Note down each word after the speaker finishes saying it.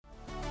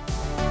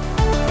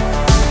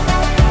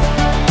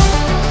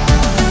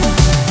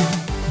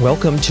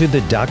Welcome to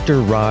the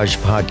Dr. Raj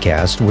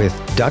podcast with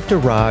Dr.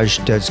 Raj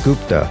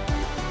Dasgupta,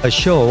 a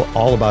show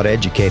all about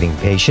educating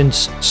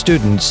patients,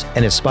 students,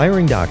 and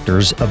aspiring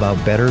doctors about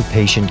better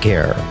patient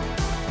care.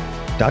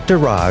 Dr.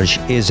 Raj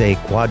is a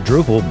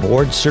quadruple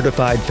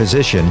board-certified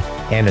physician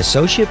and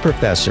associate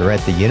professor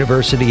at the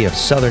University of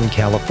Southern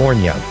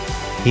California.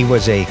 He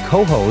was a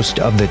co-host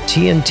of the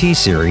TNT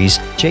series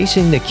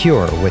Chasing the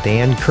Cure with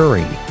Ann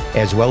Curry,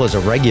 as well as a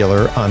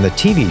regular on the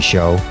TV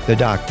show The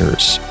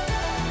Doctors.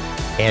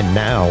 And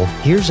now,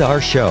 here's our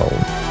show.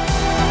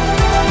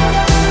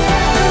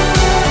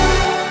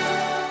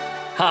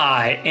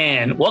 Hi,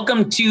 and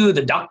welcome to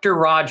the Dr.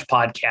 Raj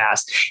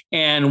podcast.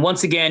 And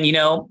once again,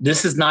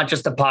 this is not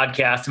just a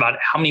podcast about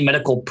how many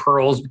medical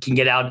pearls we can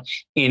get out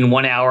in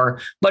 1 hour,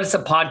 but it's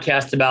a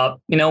podcast about,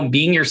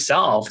 being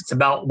yourself. It's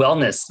about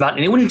wellness. It's about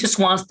anyone who just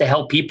wants to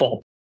help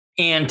people.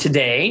 And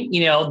today,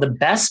 the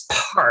best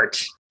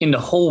part in the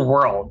whole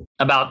world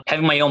about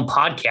having my own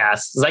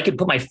podcast is I can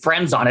put my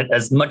friends on it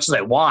as much as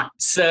I want.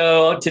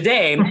 So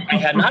today I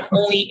have not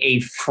only a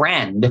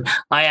friend,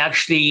 I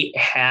actually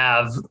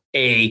have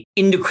a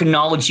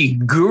endocrinology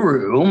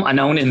guru. I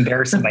know I'm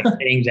embarrassed by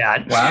saying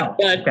that. Wow.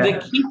 But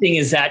the key thing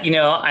is that,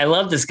 I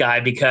love this guy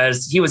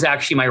because he was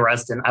actually my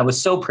resident. I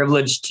was so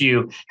privileged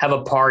to have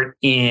a part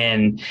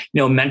in,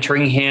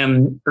 mentoring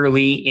him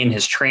early in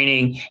his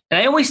training. And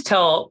I always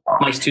tell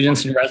my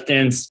students and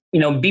residents,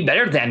 be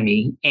better than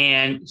me.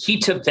 And he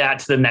took that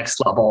to the next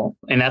level.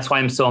 And that's why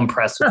I'm so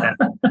impressed with him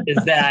is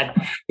that,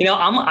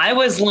 I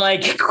was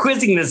like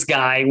quizzing this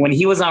guy when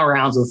he was on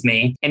rounds with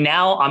me. And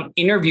now I'm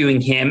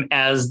interviewing him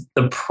as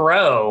the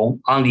pro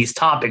on these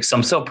topics. So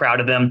I'm so proud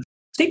of him.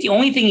 I think the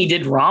only thing he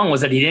did wrong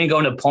was that he didn't go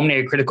into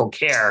pulmonary critical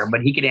care,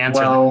 but he could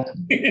answer. Well,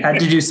 had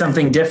to do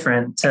something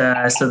different so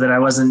that I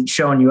wasn't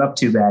showing you up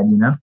too bad,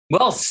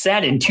 Well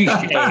said and touche.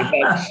 But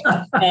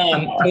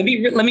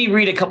let me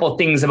read a couple of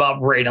things about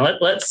Braden.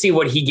 Let's see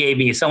what he gave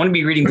me. So I'm going to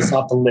be reading this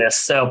off the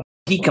list. So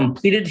he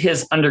completed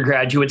his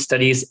undergraduate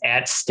studies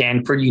at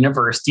Stanford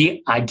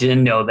University. I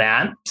didn't know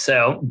that.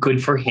 So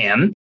good for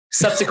him.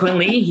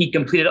 Subsequently, he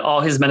completed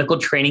all his medical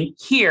training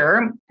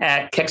here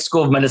at Keck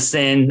School of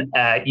Medicine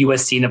at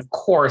USC and, of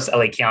course,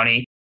 LA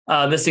County.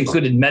 This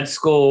included med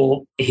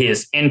school,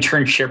 his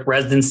internship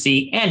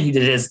residency, and he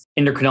did his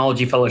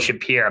endocrinology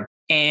fellowship here.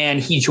 And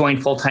he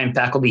joined full-time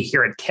faculty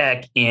here at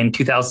Keck in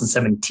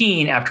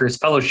 2017 after his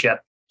fellowship.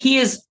 He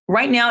is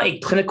right now a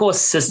clinical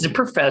assistant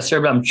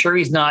professor, but I'm sure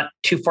he's not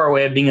too far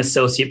away of being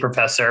associate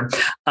professor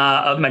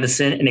of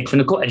medicine and a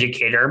clinical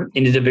educator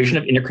in the division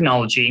of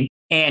endocrinology.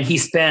 And he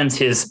spends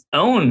his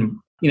own,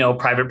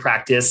 private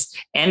practice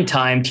and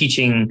time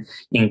teaching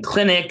in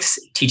clinics,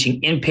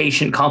 teaching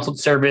inpatient consult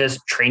service,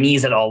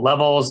 trainees at all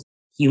levels.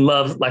 He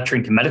loves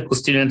lecturing to medical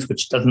students,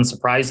 which doesn't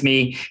surprise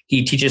me.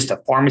 He teaches to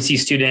pharmacy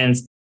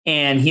students.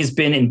 And he's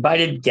been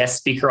invited guest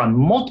speaker on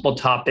multiple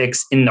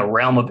topics in the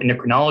realm of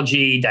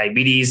endocrinology,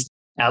 diabetes,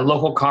 at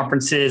local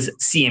conferences,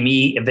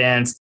 CME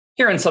events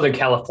here in Southern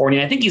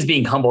California. I think he's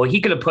being humble.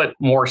 He could have put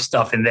more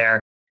stuff in there.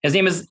 His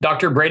name is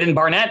Dr. Braden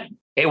Barnett.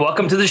 Hey,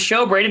 welcome to the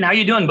show, Braden. How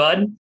you doing,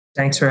 bud?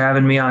 Thanks for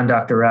having me on,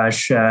 Dr.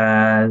 Raj.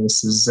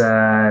 This is,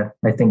 I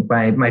think,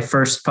 my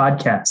first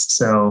podcast.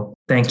 So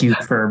thank you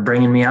for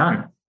bringing me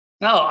on.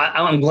 Oh,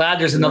 I'm glad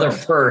there's another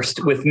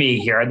first with me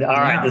here. All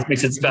right, this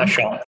makes it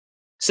special.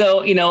 So,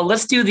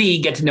 let's do the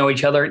get to know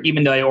each other,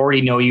 even though I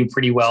already know you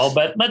pretty well,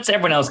 but let's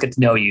everyone else get to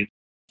know you.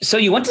 So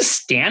you went to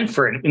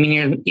Stanford. I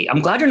mean,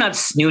 I'm glad you're not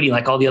snooty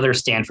like all the other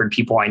Stanford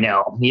people I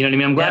know. You know what I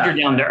mean? I'm glad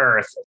you're down to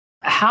earth.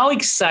 How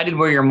excited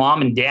were your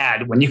mom and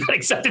dad when you got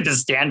accepted to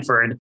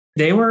Stanford?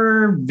 They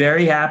were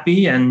very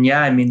happy. And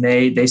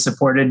they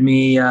supported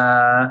me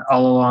all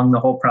along the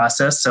whole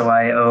process. So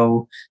I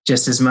owe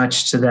just as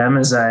much to them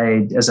as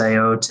I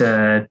owe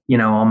to,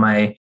 all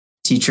my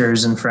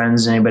teachers and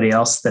friends, and anybody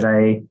else that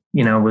I,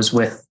 was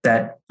with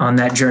that on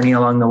that journey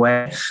along the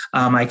way.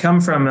 I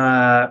come from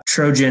a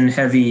Trojan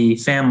heavy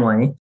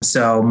family.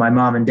 So my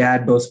mom and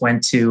dad both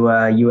went to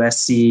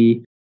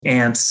USC,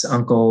 aunts,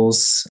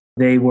 uncles.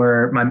 They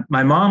were,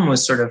 my mom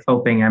was sort of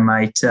hoping I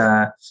might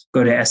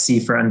go to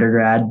SC for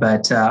undergrad,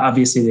 but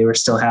obviously they were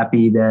still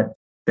happy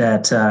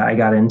that I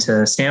got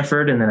into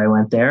Stanford and that I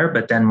went there.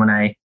 But then when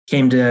I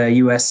came to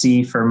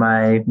USC for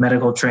my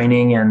medical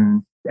training,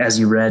 and as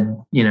you read,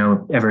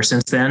 ever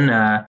since then,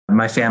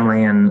 my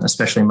family and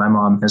especially my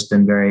mom has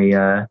been very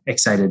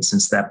excited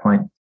since that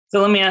point.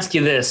 So let me ask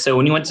you this. So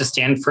when you went to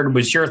Stanford,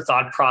 was your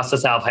thought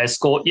process out of high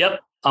school, yep,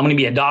 I'm going to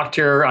be a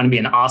doctor, I'm going to be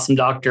an awesome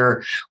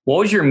doctor? What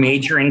was your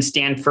major in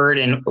Stanford?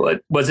 And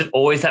was it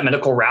always that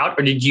medical route,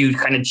 or did you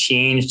kind of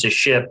change to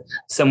shift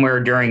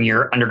somewhere during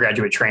your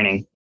undergraduate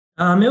training?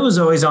 It was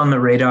always on the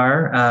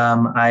radar.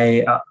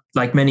 I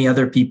like many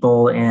other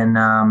people in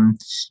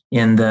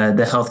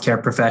the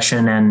healthcare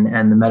profession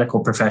and the medical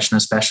profession,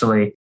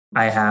 especially,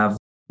 I have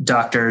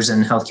doctors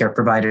and healthcare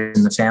providers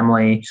in the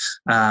family.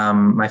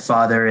 My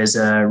father is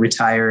a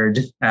retired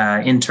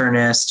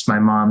internist. My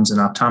mom's an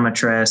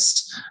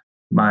optometrist.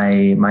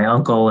 My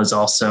uncle is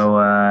also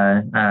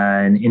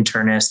an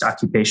internist,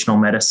 occupational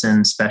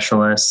medicine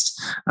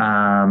specialist.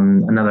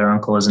 Another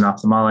uncle is an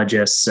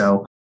ophthalmologist.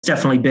 So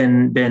definitely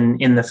been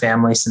in the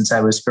family since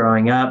I was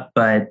growing up,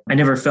 but I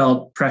never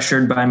felt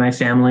pressured by my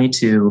family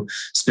to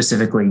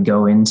specifically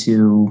go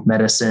into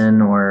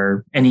medicine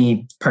or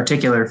any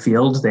particular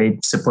field. They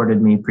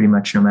supported me pretty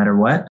much no matter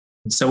what.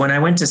 So when I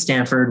went to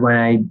Stanford, when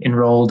I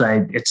enrolled,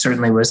 it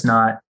certainly was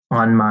not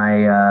on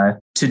my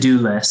to-do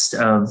list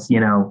of,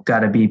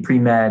 got to be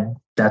pre-med.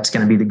 That's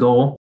going to be the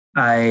goal.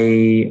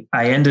 I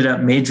ended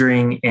up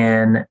majoring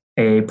in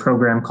a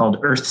program called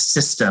Earth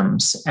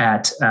Systems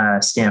at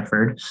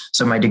Stanford.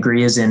 So my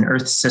degree is in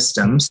Earth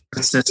Systems.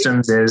 Earth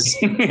Systems is...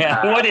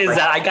 what is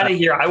that? I got to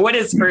hear. What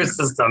is Earth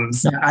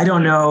Systems? I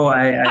don't know.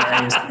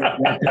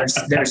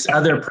 There's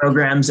other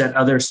programs at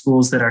other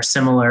schools that are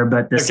similar,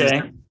 but this is,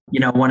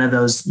 one of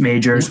those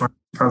majors, one of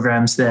the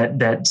programs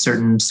that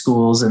certain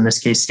schools, in this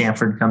case,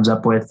 Stanford, comes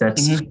up with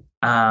that's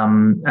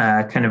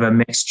kind of a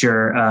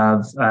mixture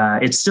of,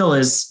 it still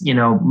is,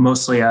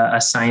 mostly a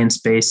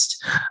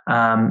science-based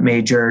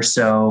major.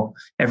 So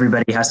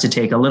everybody has to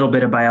take a little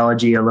bit of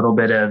biology, a little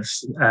bit of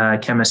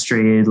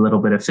chemistry, a little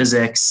bit of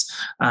physics,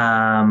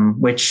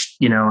 which,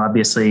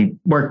 obviously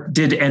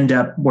did end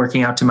up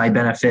working out to my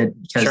benefit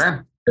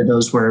because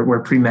those were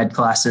pre-med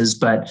classes,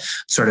 but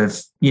sort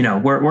of,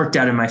 worked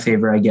out in my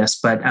favor, I guess,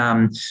 but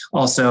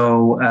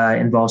also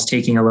involves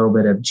taking a little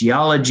bit of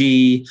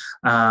geology,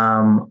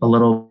 a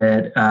little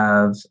bit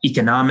of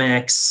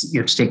economics.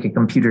 You have to take a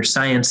computer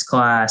science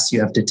class.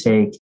 You have to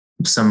take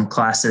some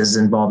classes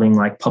involving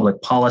like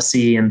public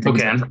policy and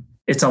things. Okay.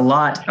 It's a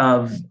lot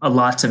of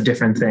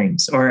different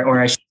things, or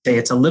I should say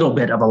it's a little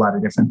bit of a lot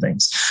of different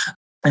things.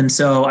 And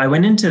so I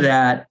went into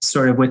that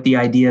sort of with the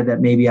idea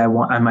that maybe I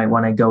might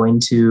want to go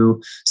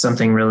into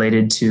something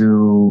related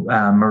to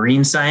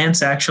marine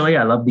science. Actually,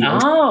 I love the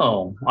ocean.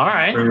 Oh, all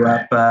right. Grew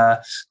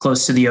up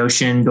close to the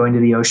ocean, going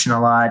to the ocean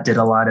a lot. Did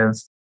a lot of,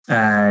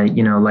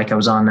 like I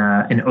was on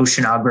an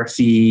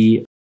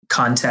oceanography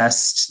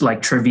contest,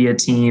 like trivia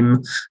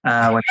team.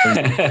 When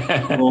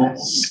I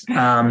was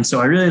so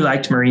I really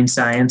liked marine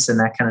science and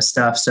that kind of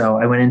stuff. So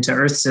I went into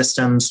Earth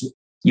Systems.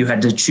 You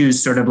had to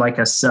choose sort of like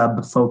a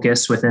sub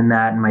focus within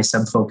that. And my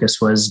sub focus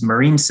was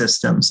marine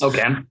systems.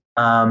 Okay.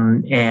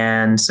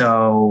 And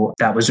so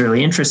that was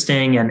really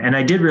interesting. And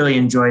I did really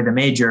enjoy the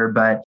major,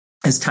 but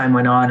as time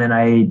went on and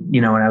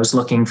when I was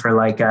looking for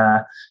like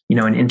an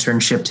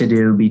internship to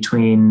do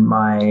between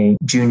my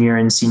junior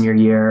and senior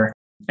year,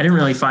 I didn't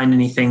really find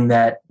anything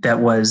that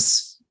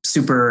was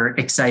super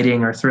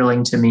exciting or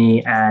thrilling to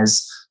me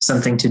as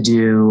something to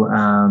do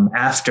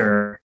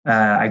after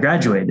I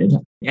graduated.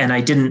 And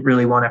I didn't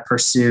really want to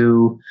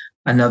pursue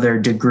another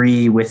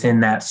degree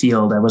within that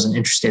field. I wasn't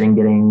interested in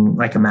getting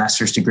like a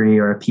master's degree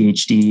or a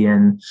PhD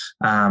in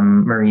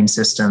marine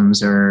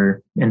systems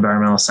or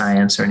environmental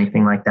science or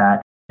anything like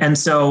that. And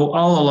so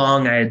all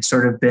along, I had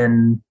sort of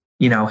been,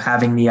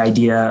 having the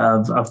idea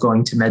of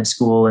going to med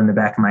school in the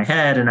back of my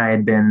head. And I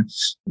had been,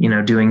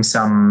 doing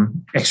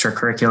some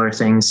extracurricular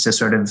things to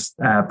sort of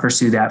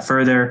pursue that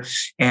further.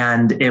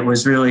 And it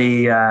was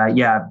really,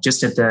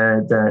 just at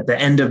the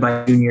end of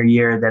my junior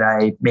year that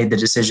I made the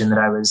decision that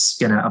I was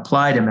going to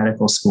apply to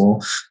medical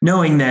school,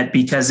 knowing that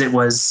because it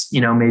was,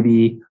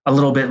 maybe a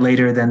little bit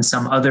later than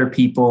some other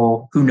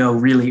people who know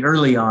really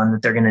early on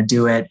that they're going to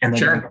do it. And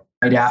then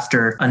right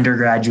after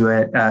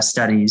undergraduate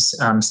studies.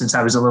 Since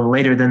I was a little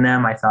later than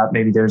them, I thought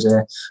maybe there's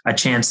a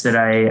chance that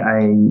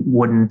I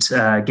wouldn't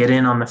get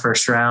in on the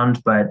first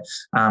round, but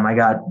I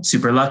got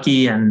super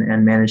lucky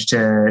and managed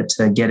to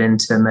get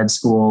into med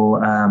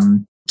school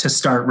to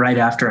start right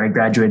after I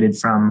graduated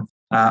from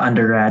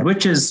undergrad,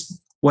 which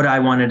is what I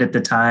wanted at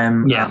the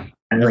time. Yeah.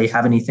 I didn't really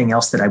have anything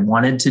else that I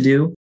wanted to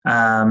do.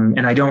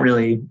 And I don't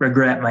really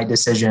regret my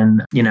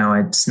decision.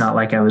 It's not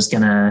like I was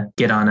going to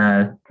get on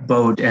a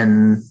boat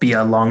and be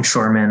a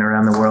longshoreman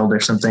around the world or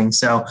something.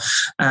 So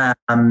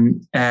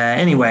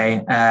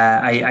anyway,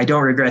 I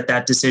don't regret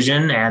that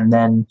decision. And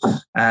then,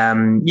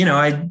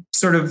 I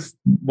sort of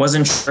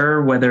wasn't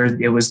sure whether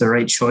it was the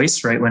right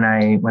choice right when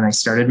I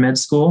started med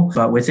school.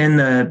 But within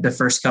the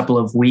first couple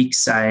of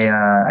weeks, I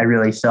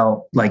really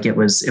felt like it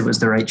was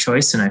the right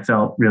choice. And I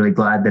felt really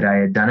glad that I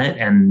had done it.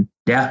 And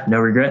yeah,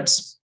 no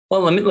regrets.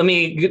 Well, let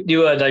me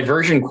do a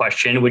diversion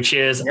question, which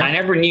is, I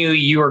never knew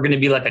you were going to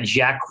be like a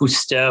Jacques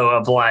Cousteau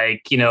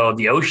of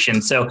the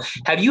ocean. So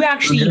have you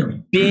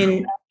actually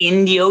been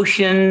in the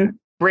ocean,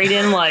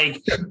 Braden?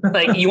 Like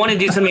you want to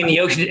do something in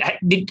the ocean?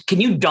 Can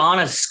you don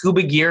a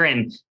scuba gear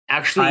and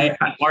actually be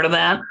part of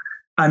that?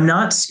 I'm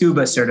not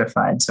scuba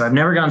certified, so I've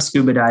never gone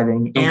scuba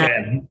diving.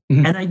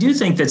 And I do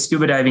think that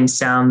scuba diving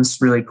sounds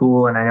really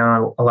cool. And I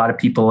know a lot of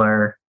people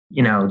are,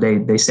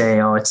 they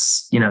say, oh,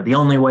 it's, the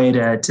only way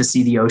to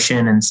see the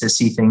ocean and to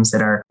see things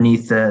that are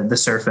beneath the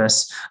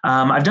surface.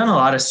 I've done a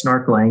lot of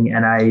snorkeling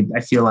and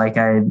I feel like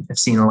I've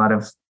seen a lot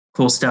of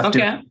cool stuff.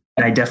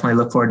 I definitely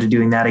look forward to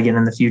doing that again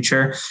in the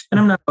future. And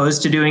I'm not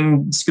opposed to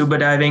doing scuba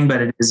diving,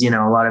 but it is, a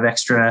lot of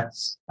extra,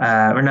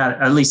 or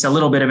not, at least a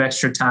little bit of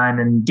extra time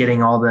and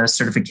getting all the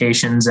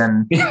certifications.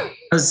 And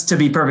to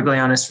be perfectly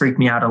honest, freak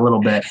me out a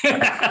little bit.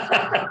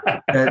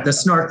 The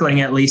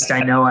snorkeling, at least I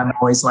know I'm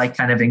always like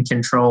kind of in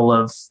control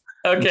of.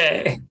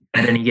 Okay.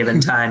 At any given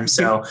time.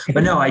 So,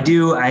 but no, I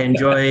do. I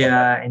enjoy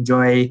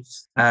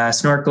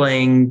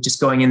snorkeling, just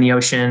going in the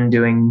ocean,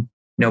 doing,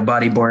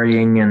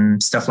 bodyboarding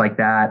and stuff like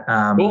that.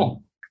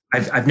 Cool.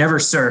 I've never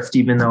surfed,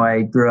 even though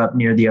I grew up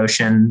near the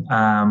ocean.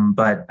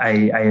 But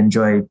I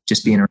enjoy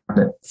just being around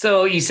it.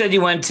 So you said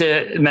you went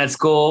to med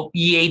school,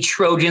 EA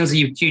Trojans,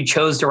 you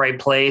chose the right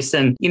place.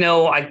 And,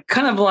 I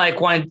kind of like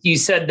when you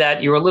said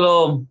that you were a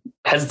little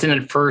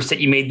hesitant at first that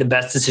you made the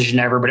best decision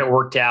ever, but it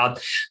worked out.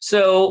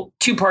 So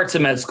 2 parts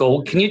of med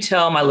school. Can you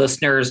tell my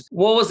listeners,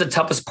 what was the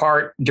toughest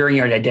part during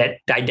your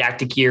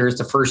didactic years,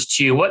 the first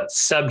 2? What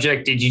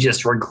subject did you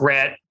just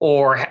regret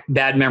or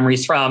bad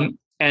memories from?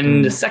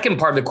 And the second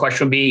part of the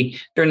question would be,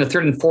 during the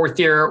 3rd and 4th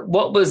year,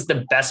 what was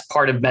the best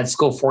part of med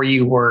school for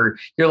you where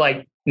you're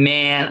like,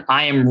 man,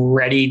 I am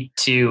ready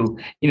to,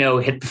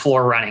 hit the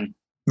floor running?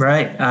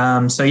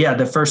 Right. So yeah,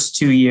 the first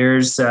 2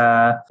 years,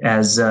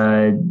 as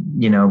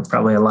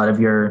probably a lot of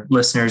your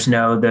listeners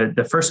know,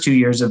 the first 2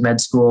 years of med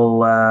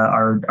school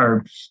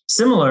are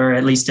similar,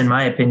 at least in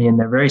my opinion.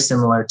 They're very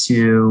similar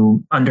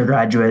to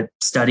undergraduate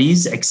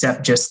studies,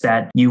 except just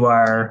that you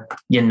are,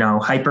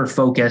 hyper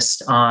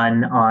focused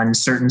on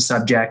certain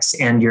subjects,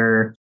 and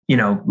you're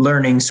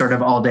learning sort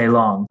of all day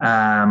long,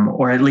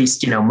 or at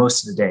least,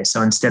 most of the day.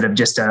 So instead of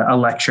just a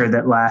lecture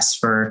that lasts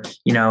for,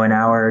 an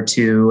hour or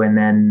 2, and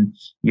then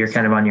you're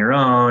kind of on your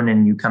own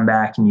and you come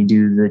back and you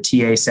do the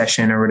TA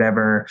session or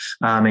whatever,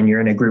 and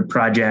you're in a group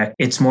project,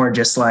 it's more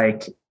just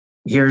like,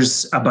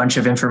 here's a bunch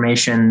of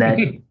information that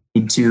you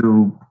need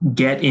to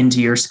get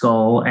into your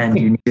skull, and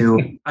you need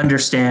to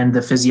understand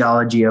the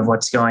physiology of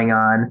what's going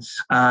on.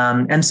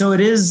 And so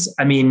it is,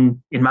 in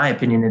my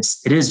opinion,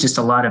 it is just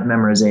a lot of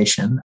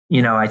memorization.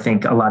 I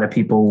think a lot of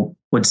people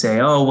would say,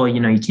 oh, well,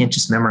 you can't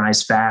just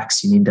memorize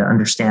facts. You need to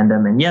understand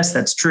them. And yes,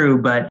 that's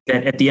true. But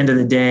at the end of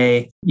the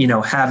day,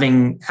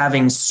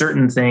 having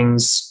certain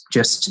things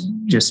just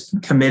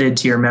committed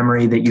to your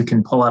memory that you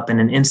can pull up in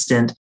an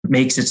instant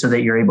makes it so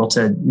that you're able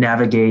to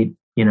navigate,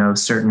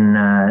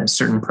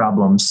 certain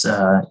problems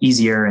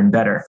easier and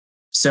better.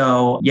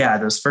 So yeah,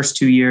 those first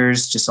 2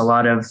 years, just a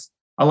lot of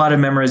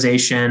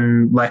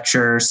memorization,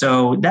 lecture.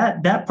 So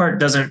that part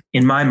doesn't,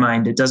 in my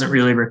mind, it doesn't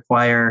really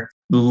require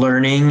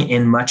learning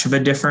in much of a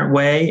different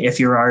way. If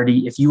you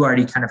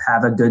already kind of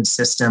have a good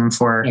system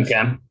for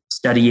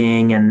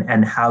studying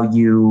and how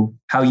you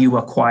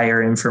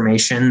acquire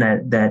information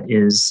that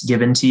is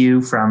given to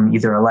you from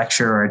either a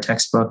lecture or a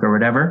textbook or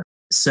whatever.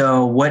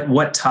 So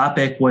what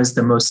topic was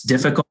the most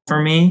difficult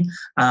for me?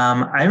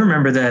 I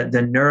remember the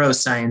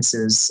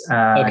neurosciences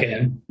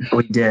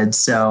we did.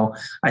 So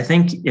I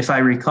think if I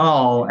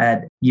recall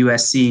at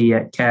USC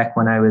at Keck,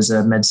 when I was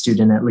a med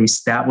student, at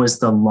least that was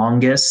the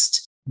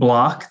longest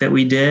block that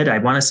we did. I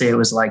want to say it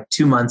was like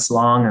 2 months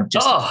long of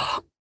just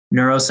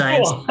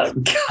neuroscience.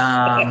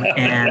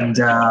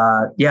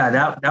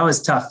 That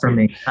was tough for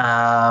me.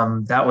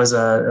 That was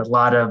a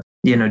lot of,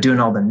 doing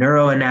all the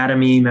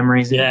neuroanatomy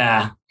memories.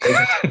 Yeah.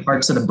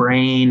 Parts of the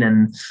brain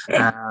and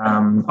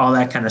all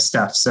that kind of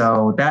stuff.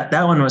 So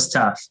that one was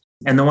tough.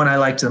 And the one I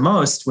liked the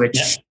most, which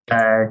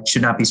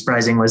should not be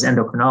surprising, was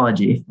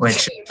endocrinology,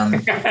 which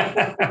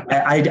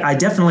I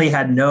definitely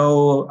had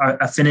no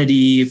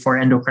affinity for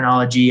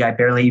endocrinology. I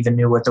barely even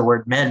knew what the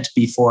word meant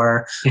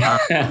before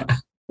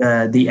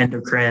the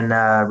endocrine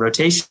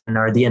rotation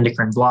or the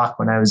endocrine block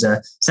when I was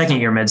a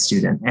second year med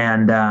student.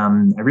 And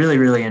I really,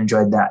 really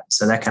enjoyed that.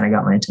 So that kind of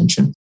got my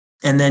attention.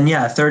 And then,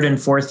 3rd and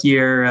 4th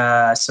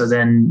year. So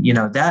then,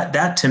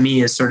 that to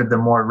me is sort of the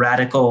more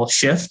radical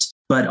shift,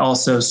 but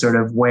also sort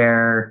of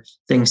where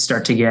things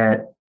start to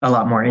get a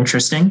lot more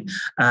interesting.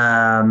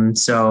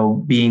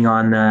 So being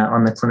on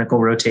the clinical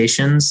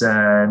rotations,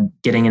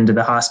 getting into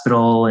the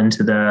hospital,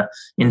 into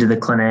the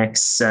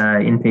clinics,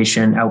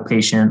 inpatient,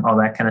 outpatient, all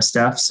that kind of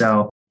stuff.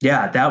 So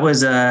yeah, that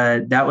was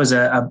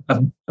a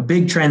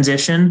big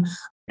transition.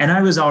 And I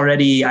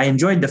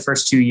enjoyed the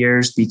first 2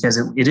 years because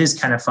it is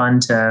kind of fun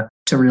to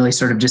really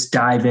sort of just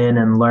dive in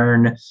and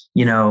learn,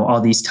 all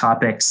these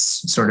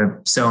topics sort of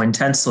so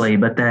intensely,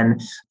 but then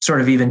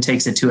sort of even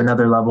takes it to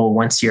another level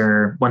once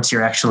you're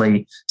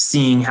actually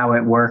seeing how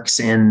it works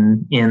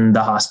in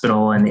the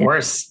hospital and in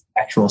the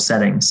actual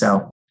setting.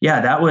 So yeah,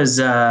 that was,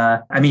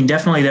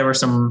 definitely there were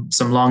some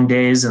long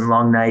days and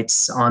long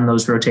nights on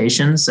those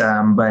rotations.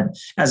 But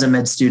as a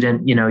med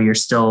student, you're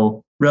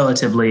still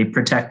relatively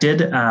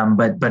protected,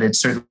 but it's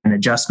certainly an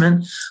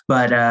adjustment.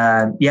 But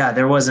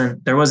there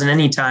wasn't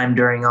any time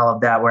during all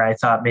of that where I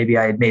thought maybe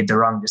I had made the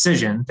wrong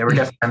decision. There were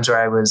definitely times where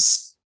I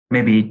was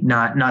maybe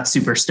not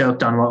super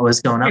stoked on what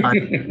was going on.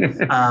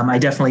 I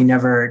definitely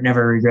never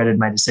regretted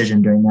my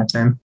decision during that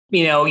time.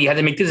 You had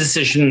to make the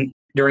decision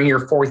during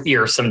your 4th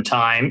year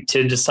sometime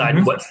to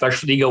decide what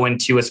specialty to go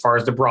into as far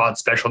as the broad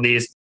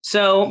specialties.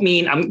 So,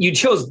 you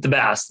chose the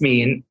best.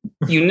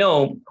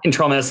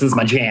 Internal medicine is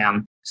my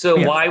jam.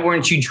 So why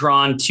weren't you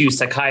drawn to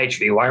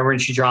psychiatry? Why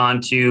weren't you drawn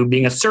to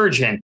being a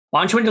surgeon?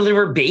 Why don't you want to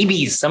deliver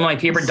babies? Some of my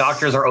favorite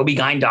doctors are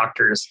OB-GYN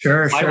doctors.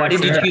 Why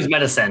did you choose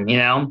medicine?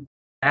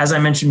 As I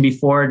mentioned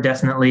before,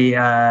 definitely,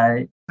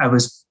 I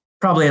was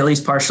probably at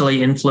least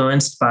partially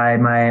influenced by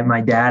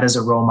my dad as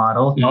a role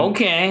model.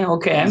 Okay.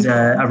 He's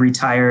a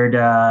retired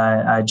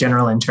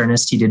general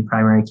internist. He did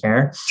primary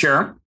care.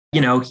 Sure.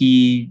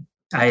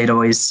 I had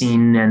always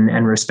seen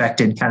and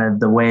respected kind of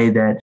the way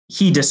that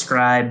he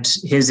described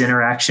his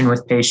interaction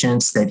with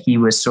patients, that he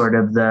was sort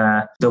of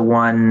the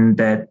one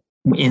that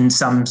in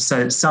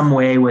some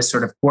way was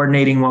sort of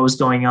coordinating what was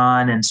going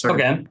on and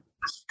sort of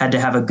had to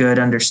have a good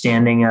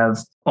understanding of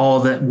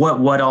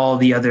what all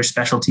the other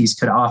specialties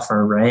could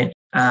offer. Right.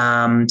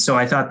 So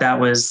I thought that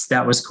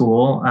was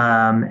cool.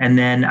 And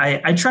then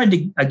I tried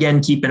to,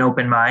 again, keep an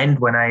open mind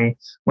when I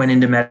went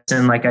into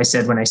medicine. Like I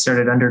said, when I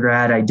started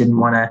undergrad, I didn't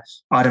want to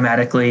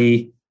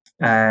automatically,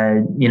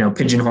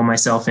 pigeonhole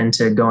myself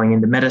into going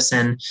into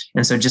medicine.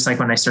 And so just like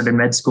when I started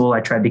med school, I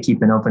tried to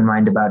keep an open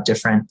mind about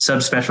different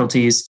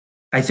subspecialties.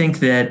 I think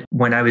that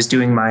when I was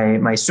doing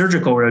my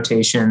surgical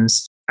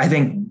rotations, I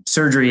think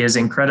surgery is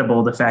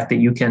incredible. The fact that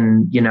you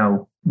can,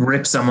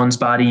 rip someone's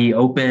body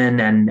open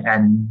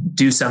and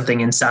do something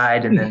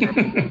inside and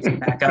then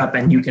back up,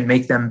 and you can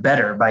make them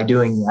better by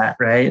doing that,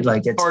 right?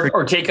 Like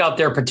or take out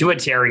their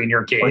pituitary in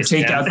your case, or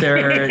take out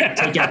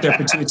their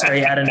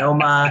pituitary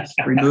adenoma,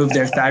 remove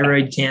their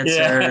thyroid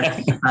cancer,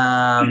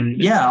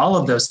 all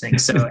of those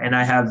things. So, and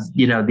I have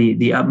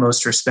the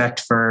utmost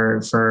respect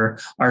for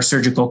our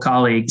surgical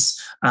colleagues,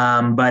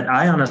 but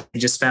I honestly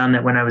just found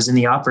that when I was in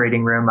the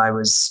operating room, I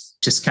was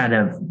just kind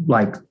of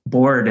like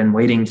bored and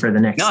waiting for the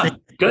next thing.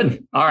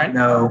 Good. All right.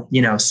 No,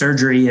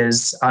 surgery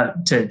is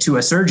to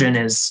a surgeon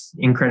is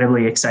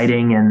incredibly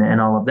exciting and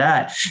all of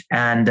that.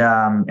 And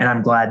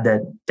I'm glad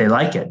that they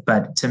like it.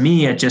 But to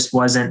me, it just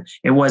wasn't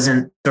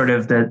sort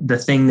of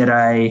the thing that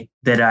I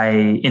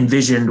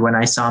envisioned when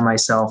I saw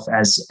myself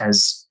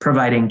as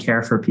providing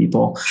care for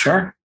people.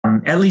 Sure.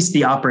 At least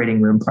the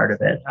operating room part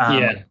of it.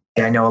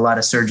 I know a lot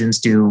of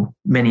surgeons do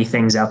many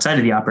things outside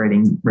of the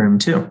operating room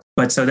too.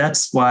 But so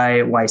that's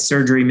why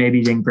surgery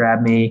maybe didn't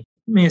grab me.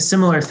 I mean, a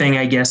similar thing,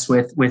 I guess,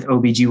 with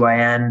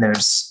OBGYN,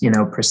 there's,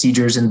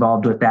 procedures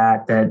involved with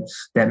that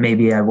that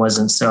maybe I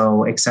wasn't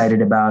so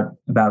excited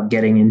about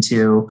getting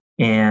into.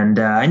 And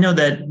I know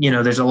that,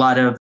 there's a lot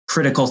of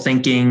critical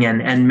thinking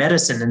and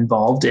medicine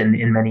involved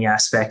in many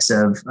aspects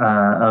of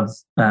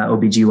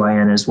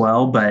OBGYN as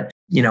well. But,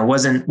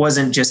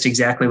 wasn't just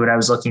exactly what I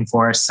was looking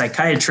for.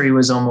 Psychiatry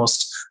was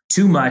almost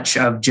too much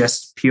of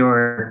just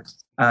pure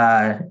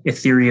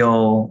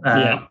ethereal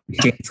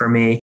game for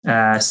me.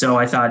 So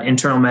I thought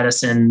internal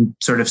medicine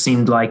sort of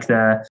seemed like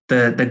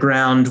the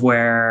ground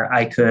where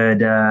I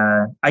could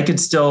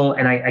still,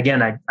 and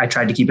I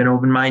tried to keep an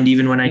open mind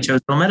even when I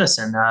chose internal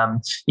medicine.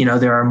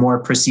 There are more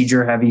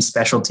procedure heavy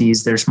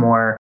specialties. There's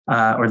more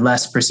or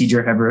less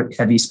procedure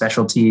heavy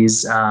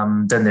specialties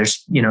than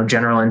there's,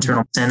 general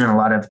internal medicine, and a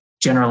lot of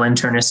general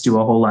internists do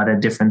a whole lot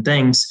of different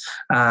things.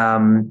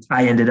 I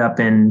ended up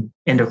in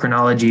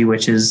endocrinology,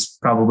 which is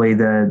probably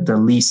the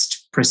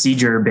least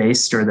procedure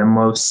based or the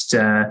most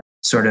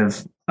sort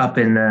of up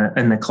in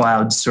the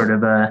clouds sort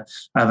of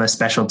a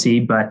specialty.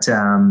 But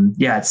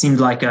it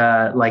seemed like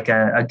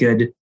a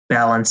good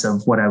balance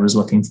of what I was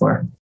looking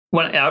for.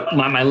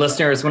 My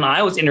listeners, when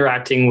I was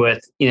interacting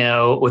with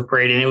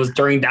Braden, it was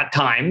during that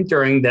time,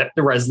 during the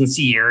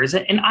residency years.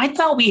 And I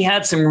thought we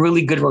had some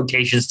really good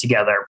rotations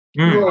together.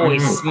 You were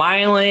always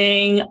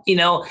smiling.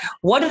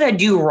 What did I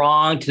do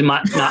wrong to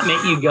not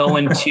make you go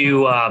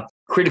into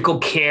critical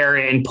care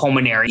and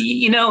pulmonary?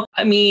 You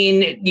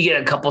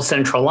get a couple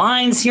central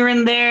lines here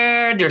and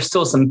there. There's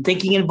still some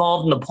thinking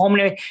involved in the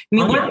pulmonary.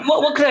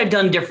 What could I have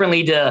done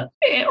differently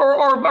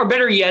or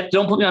better yet,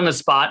 don't put me on the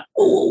spot.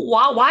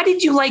 Why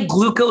did you like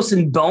glucose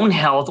and bone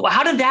health?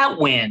 How did that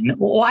win?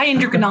 Why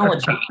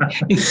endocrinology?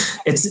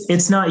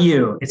 It's not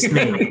you, it's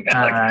me,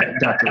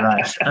 Dr.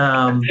 Raj.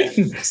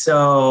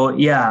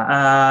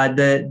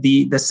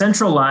 The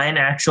central line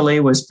actually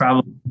was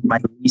probably my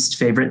least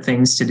favorite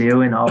things to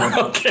do in all of it.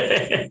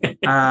 Okay.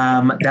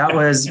 That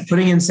was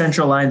putting in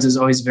central lines is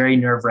always very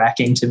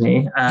nerve-wracking to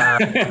me. That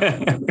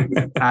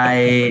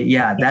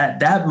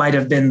might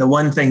have been the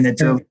one thing that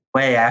drove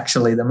away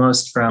actually the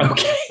most from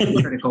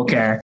critical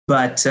care.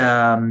 But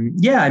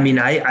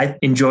I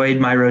enjoyed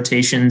my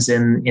rotations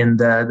in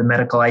the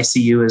medical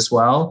ICU as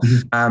well.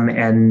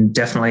 And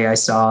definitely I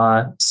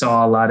saw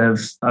a lot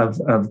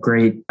of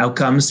great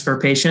outcomes for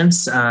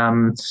patients.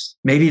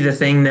 Maybe the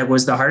thing that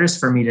was the hardest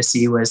for me to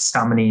see was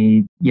how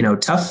many,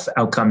 tough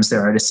outcomes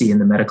there are to see in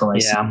the medical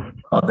ICU.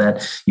 Yeah.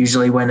 That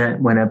usually when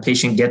a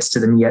patient gets to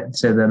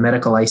the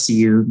medical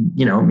ICU,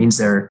 it means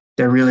they're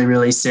really,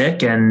 really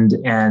sick and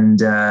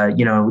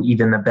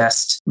even the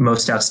best,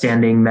 most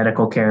outstanding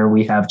medical care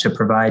we have to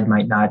provide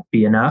might not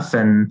be enough.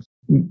 And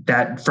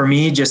that for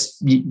me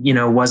just,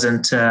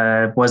 wasn't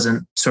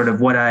sort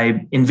of what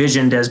I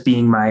envisioned as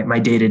being my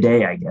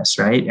day-to-day, I guess.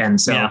 Right. And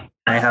so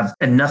I have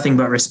nothing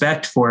but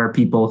respect for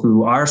people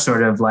who are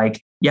sort of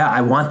like, yeah,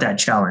 I want that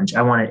challenge.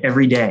 I want it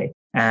every day.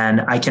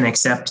 And I can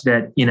accept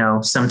that,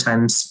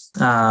 sometimes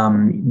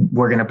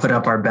we're going to put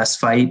up our best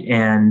fight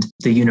and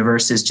the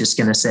universe is just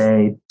going to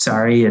say,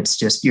 sorry, it's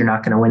just, you're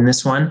not going to win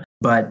this one.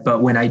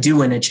 But when I do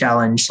win a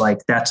challenge, like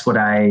that's what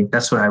I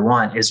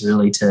want, is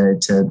really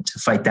to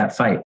fight that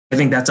fight. I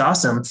think that's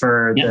awesome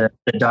for the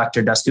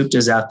Dr.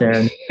 Dasguptas out there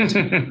and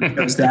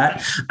knows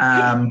that.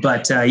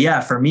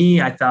 For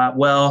me, I thought,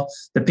 well,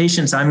 the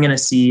patients I'm going to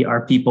see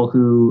are people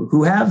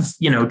who have,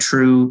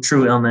 true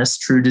illness,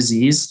 true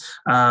disease,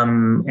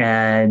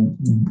 and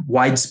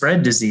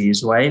widespread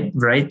disease, right?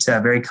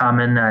 Very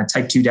common,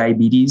 type 2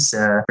 diabetes,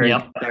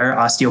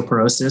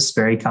 osteoporosis,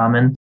 very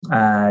common.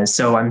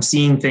 So I'm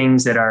seeing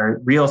things that are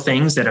real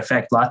things that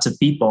affect lots of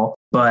people,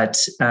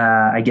 but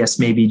I guess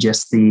maybe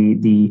just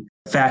the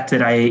fact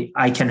that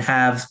I can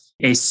have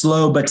a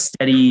slow but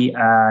steady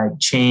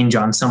change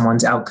on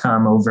someone's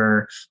outcome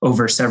over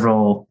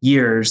several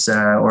years,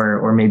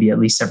 or maybe at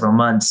least several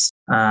months,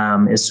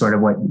 is sort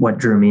of what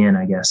drew me in,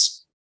 I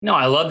guess. No,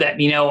 I love that.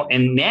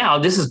 And now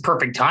this is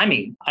perfect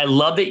timing. I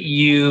love that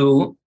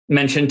you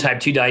mentioned type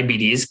 2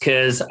 diabetes,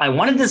 because I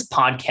wanted this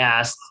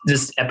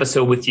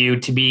episode with you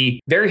to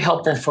be very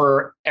helpful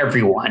for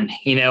everyone,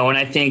 and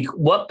I think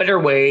what better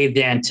way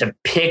than to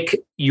pick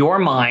your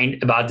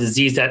mind about a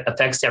disease that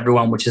affects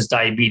everyone, which is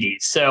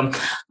diabetes. So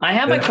I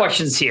have my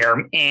questions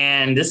here,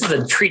 and this is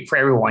a treat for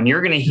everyone.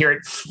 You're going to hear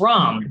it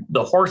from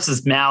the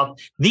horse's mouth,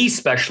 the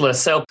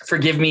specialist. So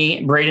forgive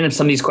me, Braden, if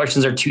some of these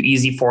questions are too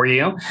easy for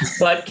you,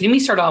 but can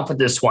we start off with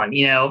this one?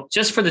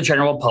 Just for the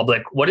general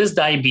public, what is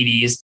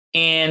diabetes?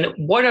 And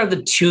what are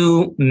the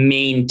two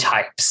main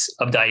types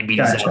of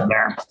diabetes out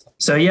there?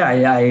 So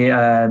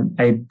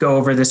I go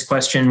over this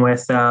question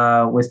with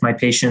my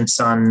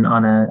patients on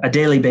a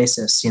daily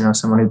basis.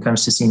 Someone who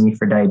comes to see me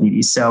for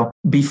diabetes. So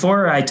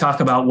before I talk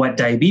about what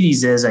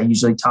diabetes is, I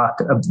usually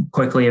talk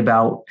quickly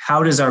about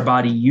how does our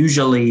body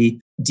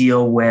usually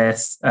deal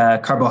with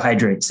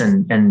carbohydrates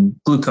and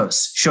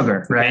glucose,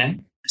 sugar, right? Okay.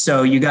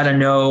 So you got to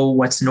know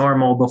what's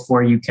normal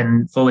before you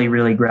can fully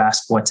really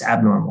grasp what's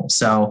abnormal.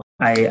 So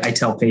I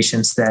tell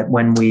patients that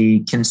when we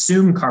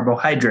consume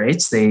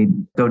carbohydrates, they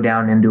go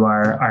down into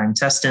our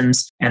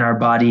intestines, and our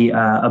body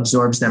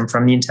absorbs them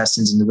from the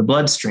intestines into the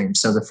bloodstream.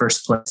 So the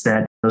first place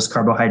that those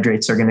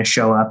carbohydrates are going to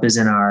show up is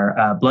in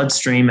our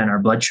bloodstream, and our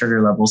blood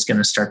sugar level is going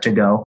to start to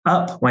go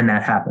up when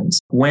that happens.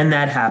 When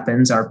that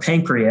happens, our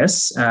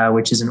pancreas,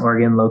 which is an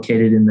organ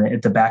located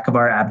at the back of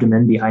our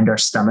abdomen behind our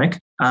stomach,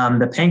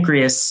 the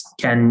pancreas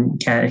can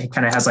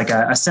kind of has like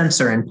a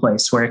sensor in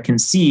place where it can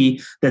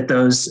see that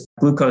those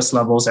glucose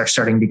levels are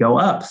starting to go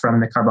up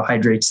from the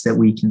carbohydrates that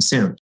we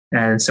consume.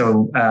 And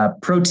so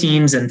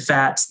proteins and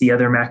fats, the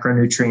other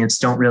macronutrients,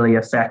 don't really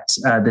affect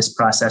this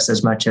process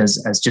as much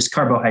as just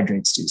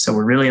carbohydrates do. So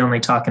we're really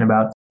only talking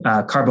about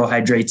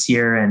carbohydrates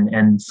here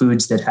and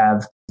foods that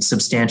have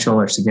substantial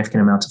or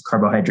significant amounts of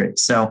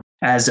carbohydrates. So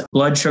as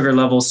blood sugar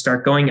levels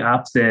start going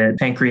up, the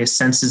pancreas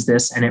senses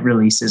this and it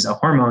releases a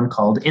hormone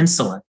called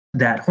insulin.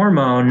 That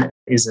hormone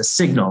is a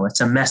signal, it's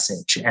a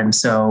message. And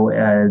so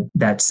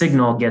that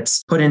signal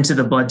gets put into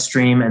the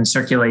bloodstream and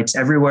circulates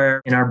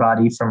everywhere in our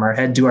body from our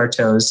head to our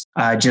toes,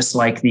 just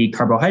like the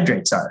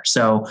carbohydrates are.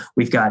 So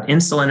we've got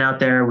insulin out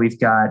there, we've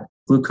got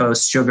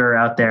glucose, sugar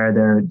out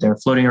there. They're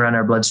floating around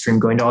our bloodstream,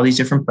 going to all these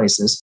different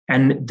places.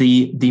 And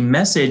the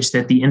message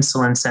that the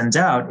insulin sends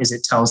out is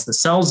it tells the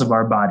cells of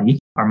our body,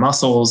 our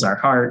muscles, our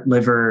heart,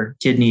 liver,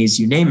 kidneys,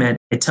 you name it.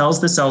 It tells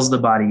the cells of the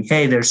body,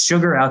 hey, there's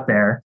sugar out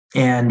there.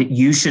 And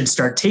you should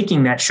start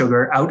taking that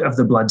sugar out of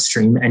the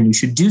bloodstream and you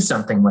should do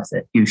something with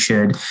it. You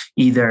should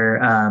either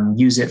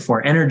use it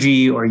for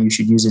energy or you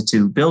should use it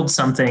to build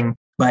something.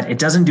 But it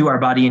doesn't do our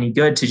body any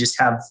good to just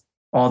have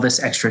all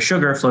this extra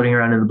sugar floating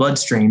around in the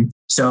bloodstream.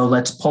 So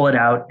let's pull it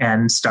out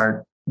and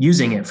start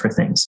using it for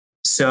things.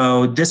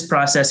 So this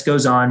process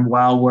goes on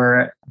while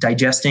we're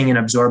digesting and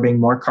absorbing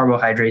more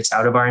carbohydrates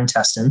out of our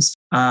intestines.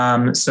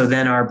 So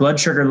then our blood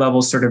sugar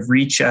levels sort of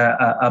reach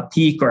a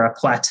peak or a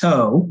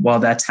plateau while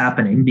that's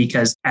happening,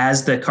 because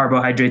as the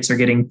carbohydrates are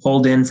getting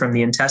pulled in from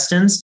the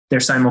intestines, they're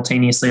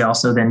simultaneously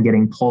also then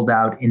getting pulled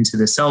out into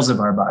the cells of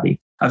our body.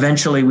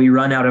 Eventually, we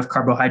run out of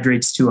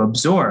carbohydrates to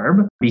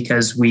absorb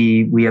because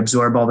we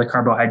absorb all the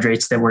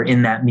carbohydrates that were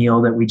in that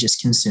meal that we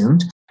just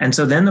consumed. And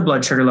so then the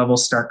blood sugar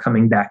levels start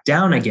coming back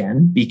down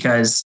again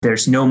because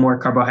there's no more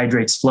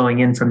carbohydrates flowing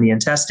in from the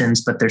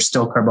intestines, but there's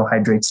still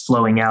carbohydrates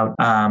flowing out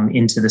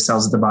into the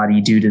cells of the body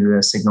due to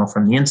the signal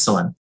from the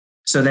insulin.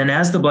 So then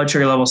as the blood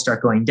sugar levels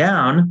start going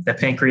down, the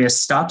pancreas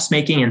stops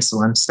making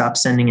insulin,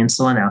 stops sending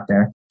insulin out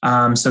there.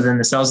 So then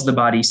the cells of the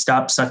body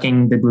stop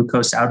sucking the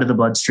glucose out of the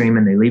bloodstream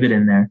and they leave it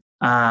in there.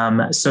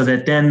 So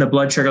that then the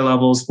blood sugar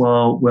levels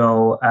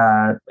will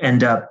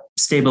end up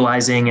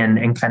stabilizing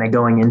and kind of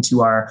going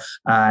into our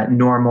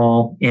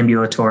normal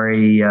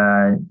ambulatory,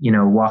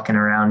 walking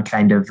around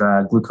kind of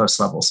glucose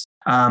levels.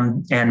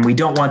 And we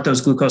don't want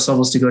those glucose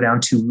levels to go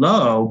down too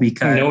low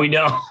because no, we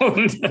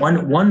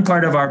don't. one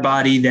part of our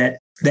body that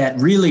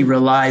really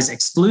relies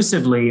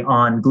exclusively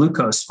on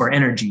glucose for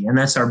energy, and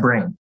that's our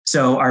brain.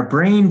 So our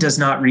brain does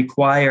not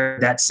require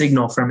that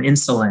signal from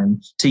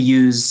insulin to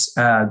use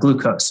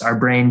glucose. Our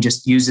brain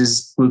just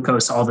uses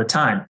glucose all the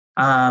time.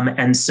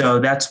 And so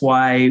that's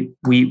why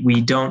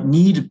we don't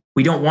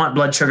want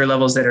blood sugar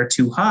levels that are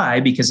too high,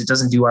 because it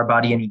doesn't do our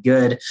body any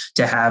good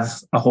to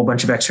have a whole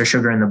bunch of extra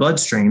sugar in the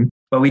bloodstream.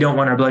 But we don't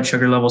want our blood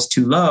sugar levels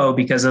too low,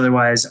 because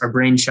otherwise our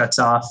brain shuts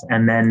off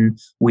and then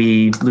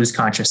we lose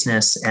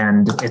consciousness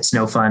and it's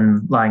no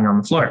fun lying on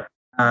the floor.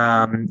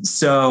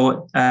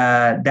 So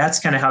that's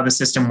kind of how the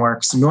system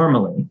works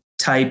normally.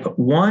 Type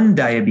 1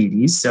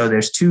 diabetes. So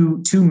there's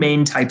two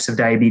main types of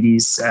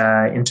diabetes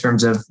in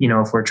terms of,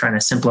 if we're trying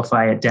to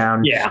simplify it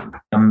down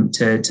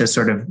to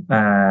sort of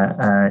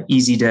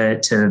easy to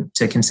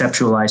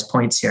conceptualize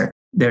points here.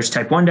 There's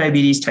type 1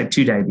 diabetes, type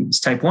 2 diabetes.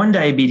 Type 1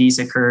 diabetes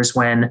occurs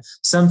when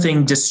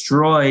something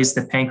destroys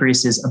the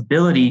pancreas's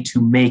ability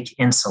to make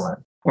insulin.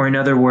 Or in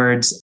other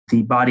words,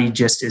 the body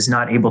just is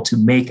not able to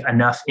make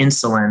enough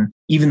insulin,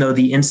 even though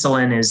the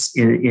insulin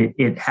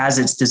it has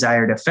its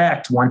desired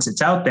effect once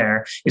it's out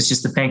there. It's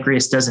just the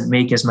pancreas doesn't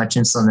make as much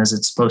insulin as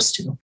it's supposed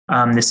to.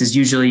 This is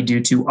usually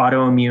due to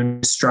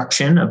autoimmune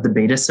destruction of the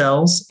beta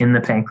cells in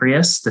the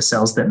pancreas, the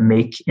cells that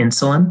make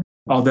insulin.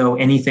 Although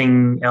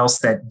anything else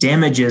that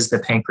damages the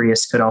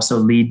pancreas could also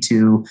lead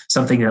to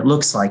something that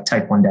looks like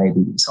type 1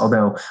 diabetes,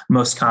 although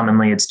most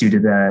commonly it's due to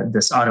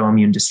this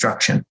autoimmune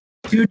destruction.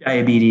 2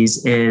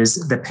 diabetes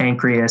is the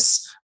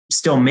pancreas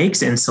still makes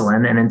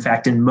insulin. And in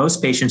fact, in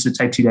most patients with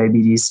type 2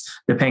 diabetes,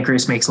 the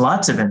pancreas makes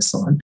lots of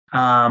insulin.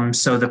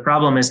 So the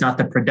problem is not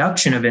the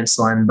production of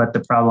insulin, but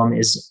the problem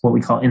is what we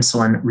call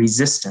insulin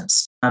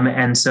resistance.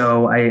 And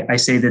so I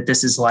say that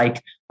this is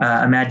like,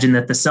 imagine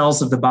that the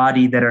cells of the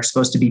body that are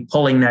supposed to be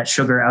pulling that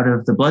sugar out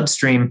of the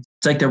bloodstream,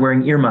 it's like they're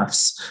wearing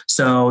earmuffs.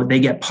 So they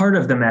get part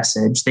of the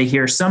message, they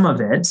hear some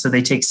of it, so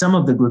they take some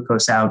of the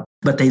glucose out,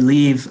 but they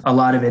leave a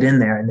lot of it in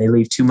there and they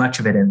leave too much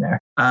of it in there.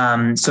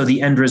 So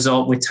the end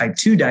result with type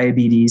 2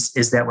 diabetes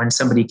is that when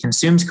somebody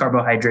consumes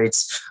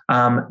carbohydrates,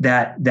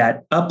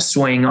 that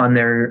upswing on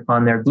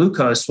their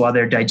glucose while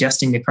they're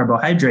digesting the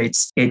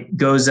carbohydrates, it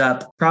goes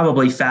up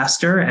probably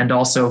faster and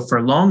also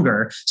for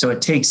longer. So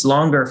it takes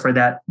longer for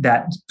that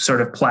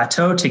sort of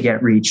plateau to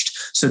get reached.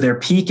 So their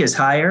peak is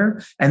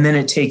higher, and then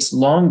it takes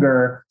longer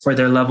for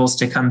their levels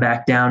to come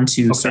back down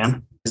to sort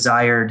of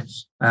desired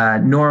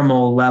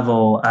normal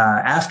level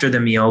after the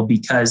meal,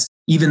 because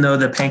even though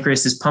the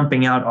pancreas is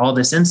pumping out all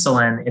this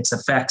insulin, its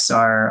effects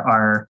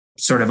are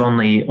sort of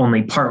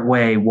only part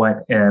way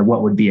what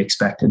would be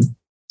expected.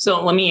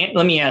 So let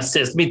me ask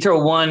this. Let me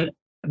throw one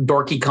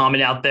dorky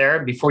comment out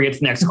there before we get to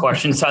the next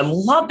question. So I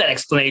love that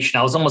explanation.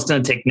 I was almost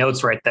going to take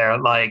notes right there.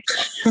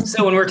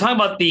 So when we're talking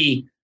about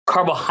the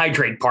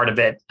carbohydrate part of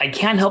it, I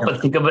can't help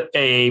but think of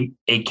a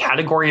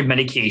category of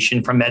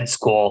medication from med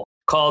school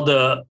called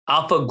the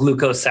alpha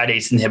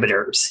glucosidase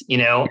inhibitors,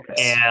 and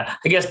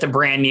I guess the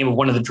brand name of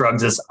one of the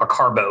drugs is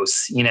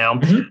acarbose,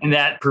 and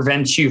that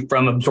prevents you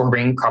from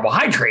absorbing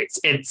carbohydrates.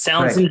 It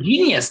sounds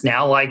ingenious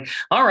now, like,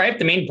 all right,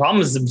 the main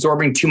problem is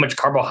absorbing too much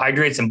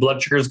carbohydrates and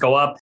blood sugars go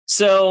up.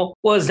 So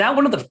was that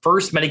one of the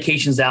first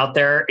medications out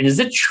there? And is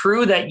it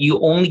true that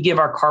you only give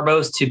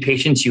acarbose to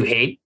patients you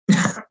hate?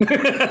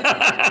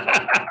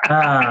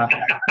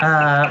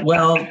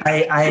 Well,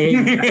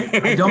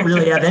 I don't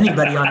really have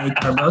anybody on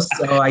acarbose,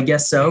 so I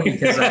guess so,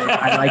 because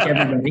I like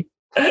everybody.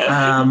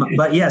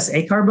 But yes,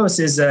 acarbose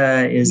is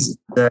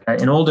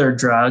an older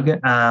drug.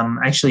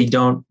 Actually,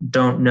 don't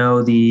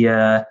know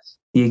the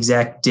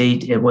exact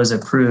date it was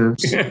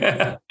approved.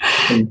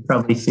 I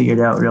probably figured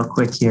out real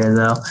quick here,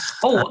 though.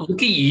 Oh,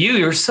 look at you!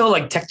 You're so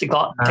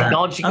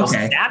technological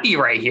savvy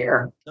right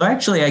here. So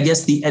actually, I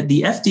guess the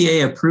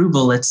FDA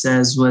approval, it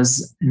says,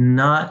 was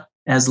not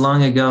as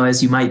long ago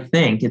as you might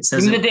think. It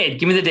says, Give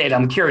me the date.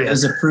 I'm curious. It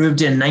was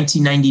approved in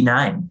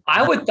 1999.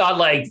 I would thought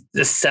like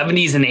the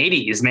 70s and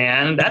 80s,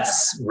 man.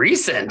 That's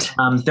recent.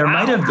 There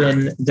might have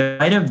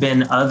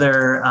been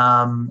other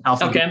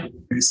alpha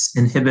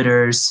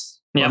inhibitors.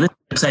 Yeah. Well,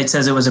 this website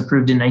says it was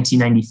approved in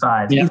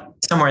 1995. Yeah.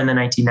 Somewhere in the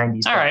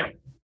 1990s. All right.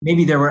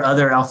 Maybe there were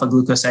other alpha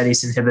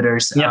glucosidase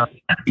inhibitors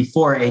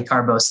before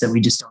acarbose that we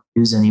just don't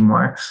use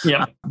anymore.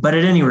 Yeah. But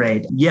at any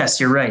rate, yes,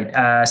 you're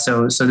right.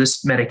 So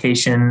this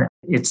medication,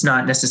 it's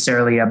not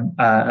necessarily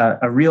a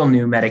real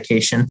new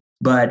medication,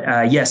 but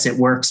yes, it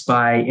works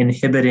by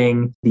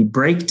inhibiting the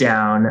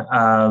breakdown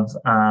of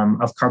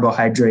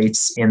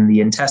carbohydrates in the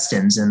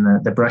intestines,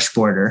 in the brush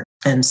border.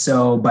 And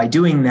so by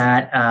doing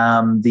that,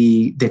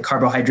 the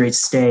carbohydrates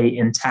stay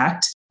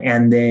intact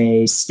and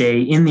they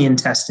stay in the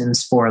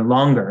intestines for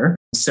longer.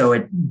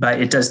 But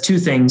it does two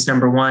things.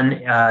 Number one,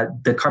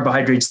 the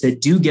carbohydrates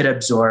that do get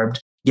absorbed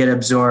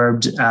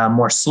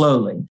more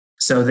slowly.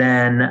 So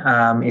then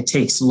it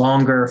takes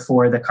longer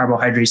for the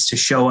carbohydrates to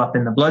show up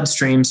in the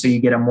bloodstream. So you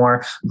get a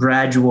more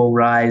gradual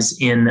rise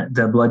in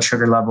the blood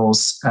sugar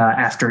levels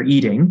after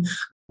eating,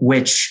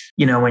 which,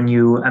 when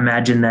you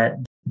imagine that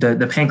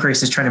the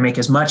pancreas is trying to make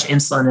as much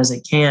insulin as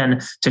it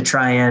can to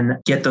try and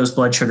get those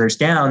blood sugars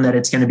down, that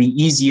it's going to be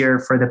easier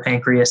for the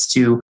pancreas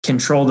to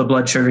control the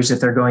blood sugars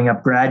if they're going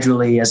up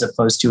gradually, as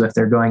opposed to if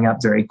they're going up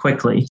very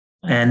quickly.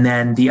 And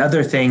then the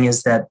other thing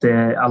is that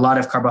a lot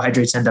of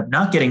carbohydrates end up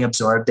not getting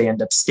absorbed. They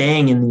end up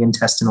staying in the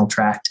intestinal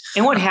tract.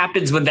 And what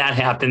happens when that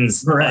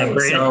happens? Right.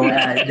 So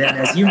then,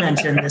 as you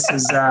mentioned,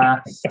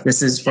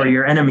 this is for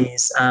your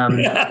enemies.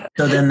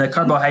 So then the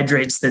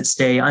carbohydrates that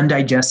stay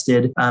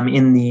undigested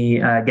in the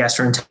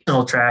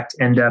gastrointestinal tract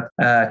end up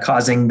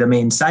causing the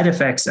main side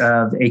effects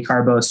of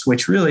acarbose,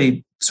 which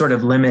really sort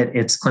of limit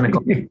its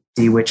clinical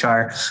efficacy, which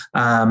are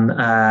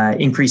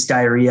increased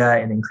diarrhea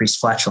and increased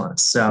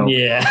flatulence. So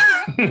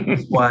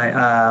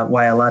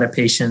why a lot of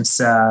patients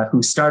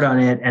who start on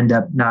it end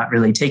up not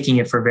really taking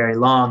it for very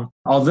long,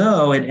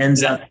 although it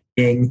ends up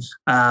being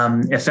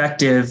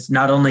effective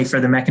not only for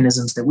the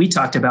mechanisms that we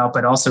talked about,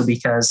 but also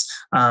because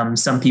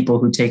some people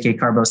who take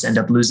acarbose end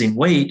up losing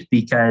weight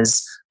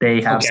because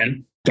they have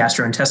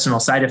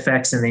gastrointestinal side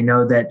effects, and they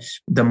know that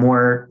the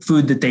more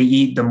food that they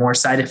eat, the more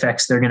side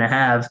effects they're going to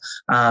have.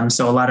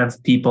 So a lot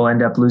of people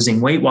end up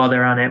losing weight while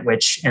they're on it,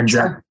 which ends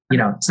up,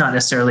 it's not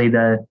necessarily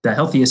the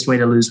healthiest way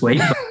to lose weight,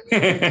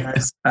 but it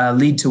does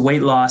lead to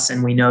weight loss.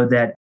 And we know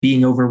that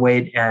being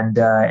overweight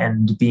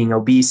and being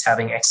obese,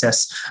 having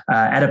excess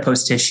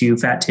adipose tissue,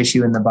 fat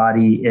tissue in the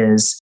body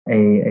is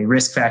a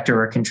risk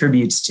factor or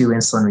contributes to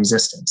insulin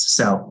resistance.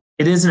 So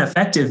it is an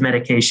effective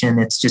medication.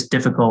 It's just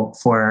difficult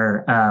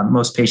for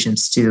most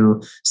patients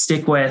to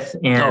stick with.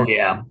 And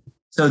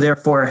so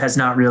therefore has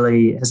not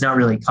really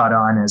caught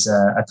on as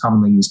a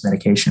commonly used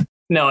medication.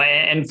 No,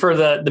 and for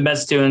the med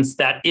students,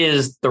 that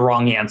is the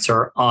wrong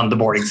answer on the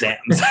board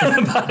exams.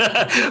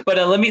 but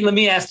let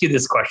me ask you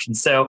this question.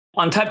 So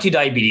on type 2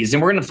 diabetes,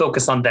 and we're going to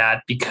focus on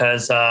that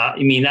because,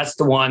 that's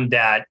the one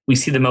that we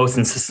see the most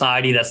in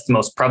society. That's the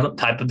most prevalent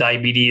type of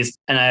diabetes.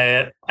 And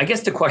I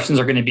guess the questions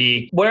are going to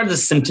be, what are the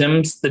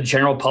symptoms the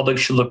general public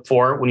should look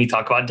for when you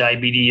talk about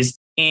diabetes?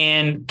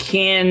 And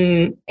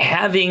can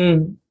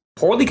having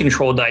poorly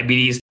controlled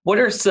diabetes, what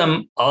are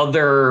some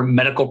other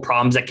medical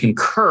problems that can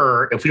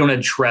occur if we don't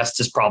address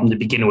this problem to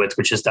begin with,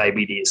 which is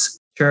diabetes?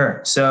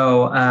 Sure.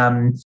 So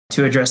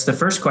to address the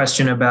first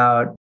question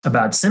about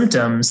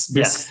symptoms,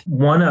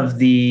 one of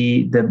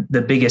the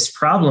biggest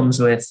problems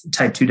with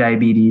type 2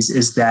 diabetes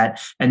is that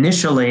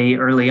initially,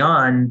 early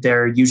on,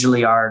 there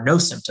usually are no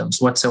symptoms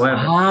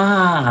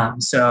whatsoever.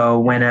 So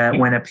when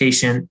a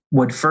patient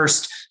would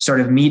first sort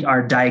of meet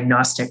our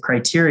diagnostic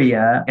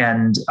criteria,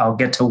 and I'll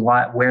get to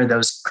where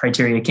those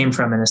criteria came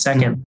from in a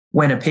second.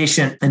 When a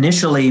patient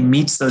initially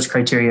meets those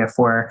criteria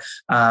for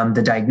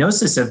the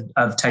diagnosis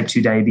of type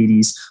 2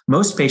 diabetes,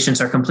 most patients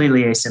are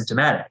completely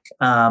asymptomatic.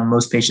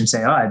 Most patients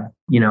say, I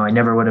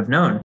never would have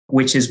known,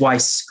 which is why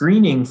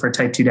screening for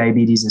type 2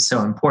 diabetes is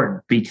so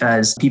important,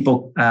 because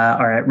people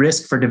are at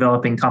risk for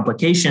developing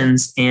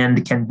complications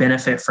and can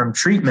benefit from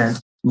treatment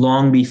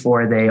long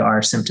before they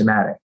are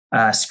symptomatic.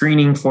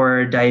 Screening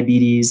for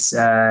diabetes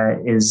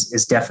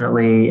is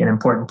definitely an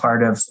important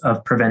part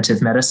of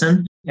preventive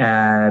medicine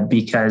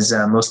because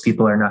most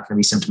people are not going to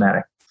be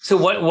symptomatic. So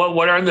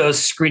what are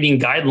those screening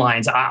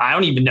guidelines? I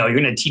don't even know. You're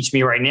going to teach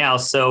me right now.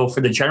 So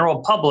for the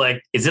general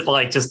public, is it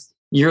like just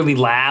yearly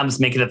labs,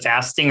 make it a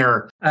fasting,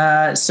 or?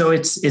 So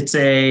it's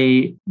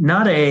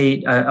not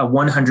a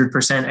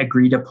 100%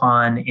 agreed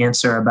upon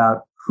answer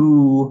about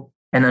who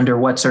and under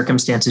what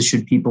circumstances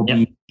should people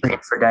be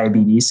screened for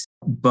diabetes.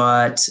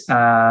 But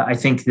I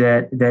think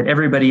that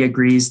everybody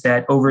agrees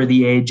that over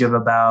the age of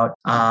about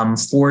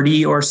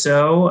 40 or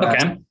so,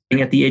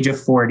 at the age of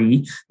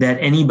 40, that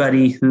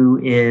anybody who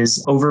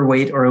is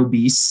overweight or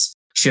obese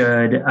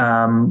should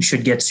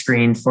get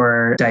screened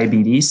for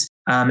diabetes.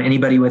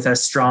 Anybody with a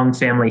strong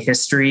family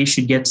history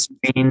should get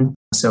screened.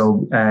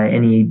 So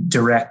any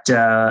direct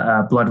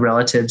blood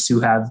relatives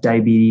who have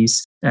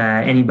diabetes,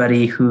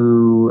 anybody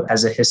who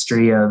has a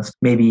history of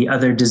maybe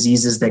other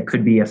diseases that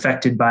could be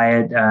affected by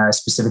it,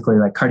 specifically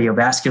like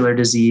cardiovascular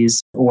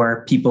disease,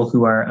 or people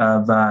who are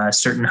of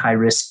certain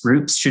high-risk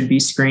groups should be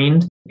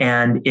screened.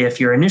 And if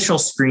your initial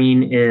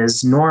screen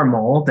is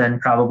normal, then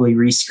probably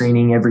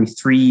rescreening every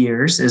 3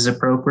 years is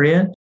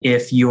appropriate.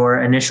 If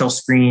your initial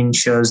screen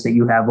shows that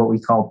you have what we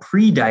call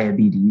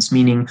pre-diabetes,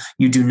 meaning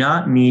you do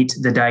not meet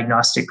the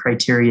diagnostic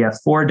criteria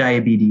for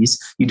diabetes,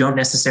 you don't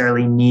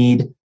necessarily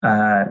need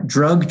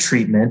drug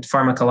treatment,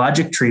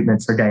 pharmacologic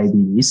treatment for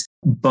diabetes,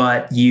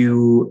 but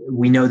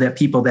we know that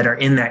people that are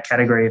in that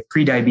category of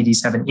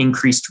pre-diabetes have an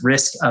increased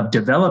risk of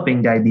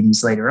developing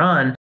diabetes later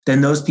on,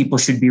 then those people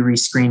should be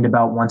rescreened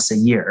about once a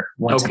year,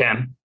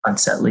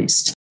 once at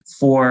least.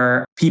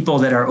 For people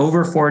that are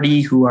over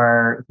 40 who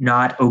are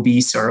not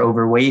obese or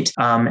overweight,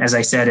 as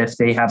I said, if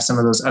they have some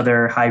of those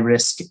other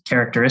high-risk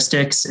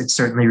characteristics, it's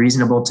certainly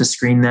reasonable to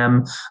screen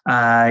them,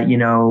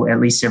 at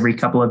least every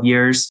couple of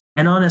years.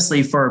 And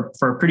honestly, for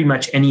pretty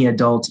much any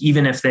adult,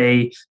 even if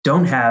they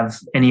don't have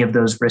any of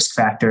those risk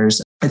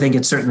factors, I think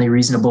it's certainly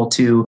reasonable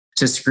to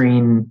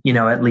screen,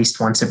 at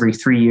least once every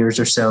 3 years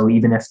or so,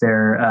 even if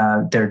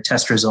their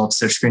test results,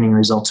 their screening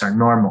results are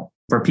normal.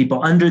 For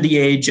people under the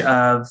age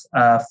of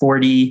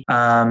 40,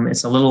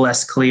 it's a little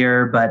less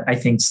clear, but I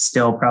think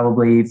still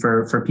probably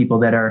for people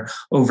that are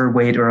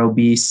overweight or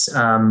obese,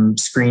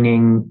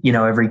 screening,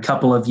 every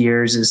couple of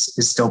years is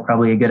still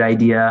probably a good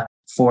idea.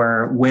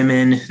 for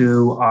women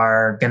who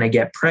are going to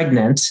get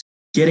pregnant,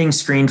 getting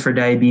screened for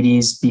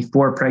diabetes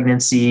before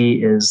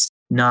pregnancy is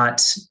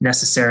not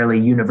necessarily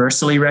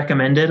universally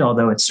recommended,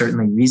 although it's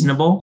certainly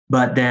reasonable.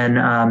 But then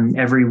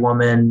every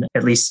woman,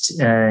 at least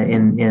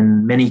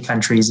in many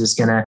countries, is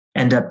going to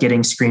end up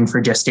getting screened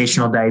for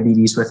gestational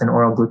diabetes with an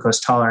oral glucose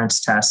tolerance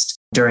test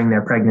during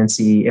their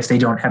pregnancy if they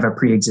don't have a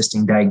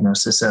pre-existing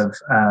diagnosis of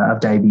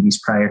diabetes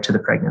prior to the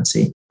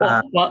pregnancy.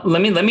 Well,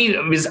 let me.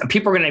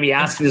 People are going to be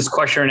asking this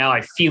question right now. I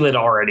feel it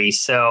already.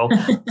 So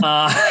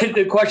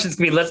the question's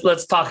going to be: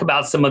 Let's talk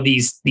about some of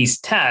these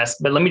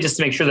tests. But let me just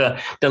make sure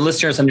the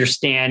listeners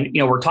understand.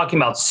 We're talking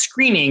about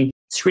screening.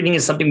 Screening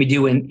is something we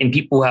do in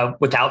people who have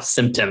without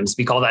symptoms.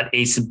 We call that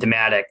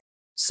asymptomatic.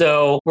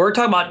 So we're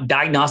talking about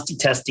diagnostic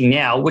testing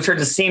now, which are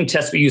the same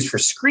tests we use for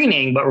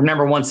screening. But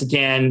remember, once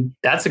again,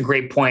 that's a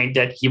great point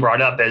that he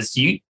brought up, as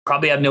you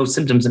probably have no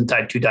symptoms in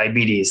type 2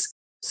 diabetes.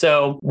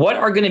 So what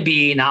are going to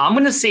be, now I'm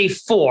going to say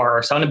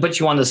 4, so I'm going to put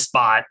you on the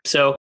spot.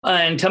 So,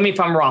 and tell me if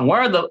I'm wrong, what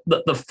are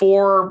the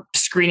 4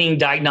 screening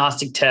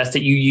diagnostic tests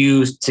that you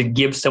use to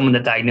give someone the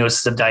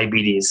diagnosis of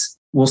diabetes?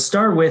 We'll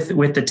start with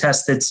the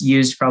test that's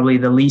used probably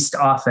the least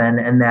often,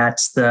 and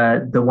that's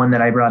the one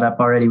that I brought up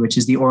already, which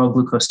is the oral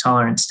glucose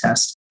tolerance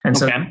test. And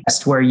so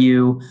that's where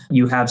you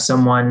have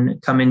someone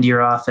come into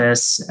your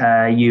office,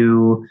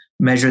 you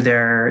measure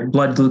their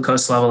blood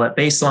glucose level at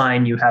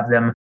baseline, you have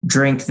them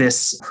drink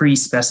this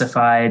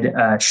pre-specified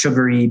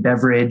sugary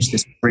beverage,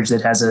 this beverage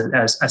that has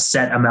a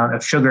set amount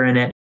of sugar in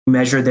it.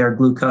 Measure their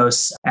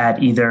glucose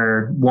at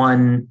either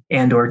 1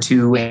 and or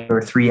 2 or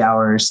 3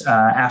 hours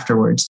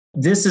afterwards.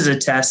 This is a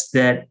test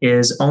that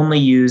is only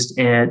used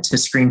to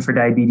screen for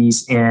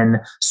diabetes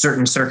in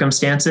certain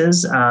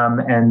circumstances.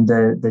 And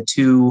the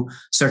 2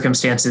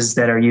 circumstances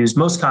that are used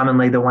most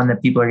commonly, the one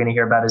that people are going to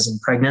hear about is in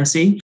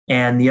pregnancy.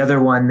 And the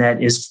other one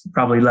that is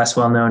probably less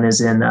well known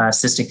is in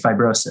cystic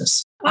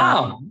fibrosis.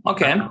 Oh,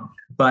 okay.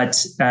 But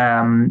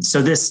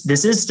so this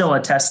is still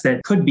a test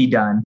that could be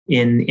done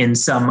in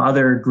some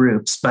other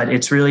groups, but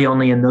it's really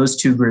only in those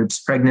 2 groups,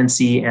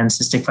 pregnancy and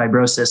cystic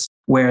fibrosis,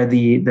 where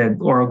the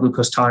oral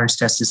glucose tolerance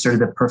test is sort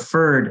of the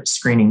preferred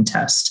screening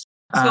test.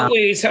 So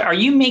are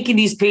you making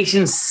these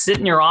patients sit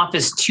in your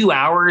office 2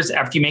 hours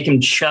after you make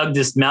them chug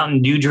this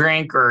Mountain Dew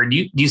drink, or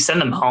do you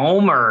send them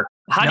home, or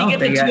how do you get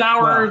the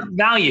 2-hour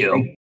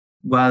value?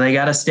 Well, they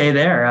got to stay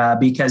there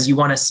because you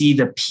want to see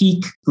the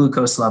peak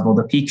glucose level,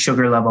 the peak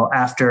sugar level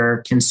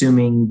after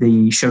consuming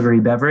the sugary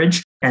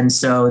beverage. And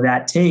so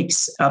that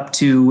takes up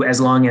to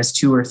as long as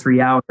 2 or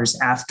 3 hours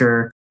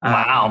after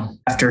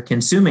after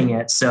consuming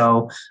it.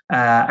 So,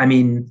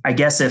 I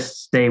guess if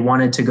they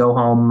wanted to go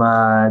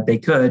home, they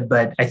could,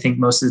 but I think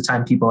most of the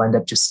time people end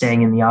up just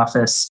staying in the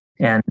office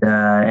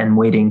and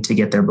waiting to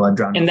get their blood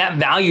drawn. And that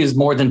value is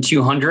more than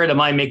 200.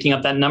 Am I making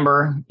up that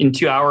number in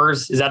 2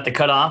 hours? Is that the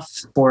cutoff?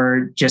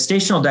 For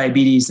gestational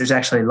diabetes, there's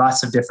actually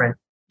lots of different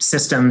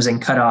systems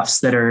and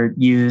cutoffs that are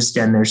used,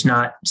 and there's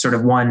not sort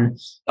of one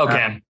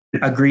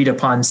agreed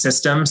upon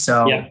system.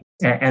 So,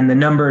 and the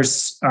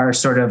numbers are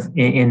sort of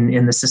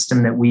in the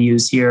system that we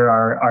use here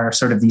are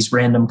sort of these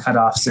random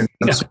cutoffs, and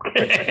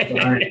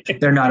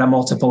they're not a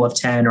multiple of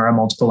 10 or a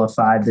multiple of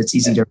 5 that's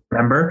easy to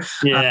remember.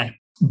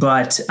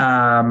 But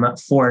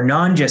for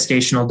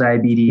non-gestational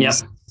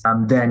diabetes,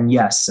 then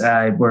yes,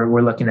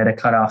 we're looking at a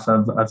cutoff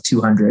of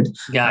 200.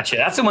 Gotcha.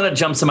 That's the one that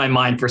jumps in my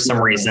mind for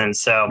some reason.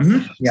 So,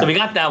 so we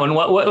got that one.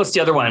 What's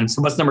the other one?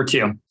 So what's number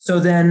 2? So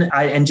then,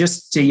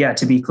 just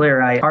to be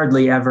clear, I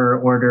hardly ever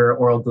order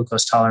oral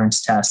glucose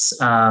tolerance tests.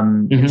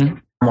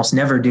 Almost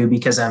never do,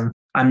 because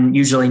I'm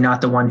usually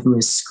not the one who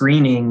is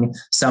screening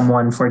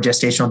someone for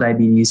gestational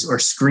diabetes or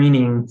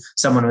screening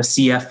someone with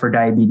CF for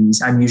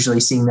diabetes. I'm usually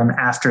seeing them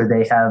after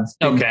they have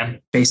been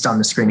based on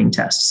the screening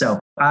test. So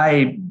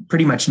I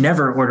pretty much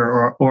never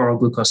order oral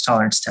glucose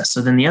tolerance tests.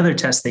 So then the other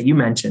test that you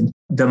mentioned,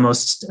 the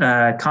most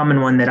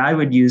common one that I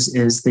would use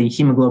is the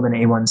hemoglobin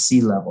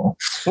A1C level.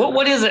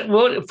 What is it?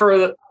 What,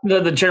 for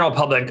the general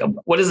public,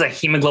 what is a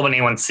hemoglobin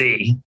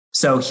A1C?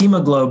 So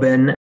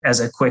hemoglobin, as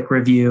a quick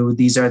review,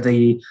 these are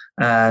the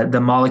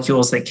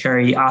molecules that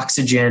carry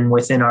oxygen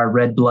within our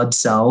red blood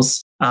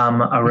cells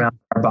around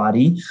our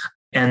body.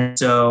 And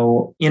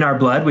so in our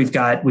blood, we've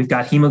got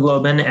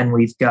hemoglobin and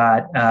we've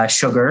got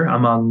sugar,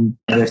 among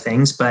other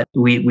things. But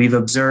we've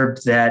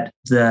observed that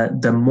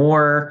the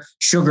more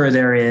sugar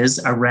there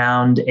is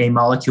around a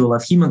molecule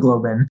of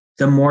hemoglobin,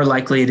 the more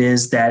likely it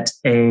is that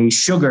a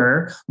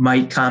sugar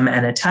might come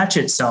and attach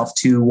itself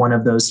to one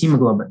of those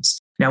hemoglobins.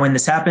 Now, when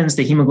this happens,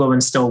 the hemoglobin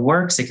still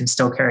works. It can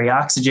still carry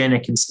oxygen.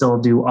 It can still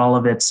do all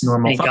of its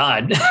normal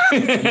function.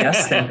 Thank God.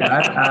 Yes, thank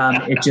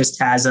God. It just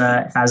has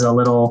a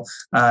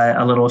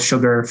little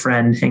sugar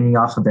friend hanging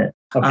off of it.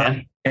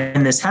 Okay.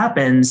 And this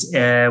happens,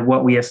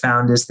 what we have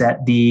found is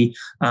that the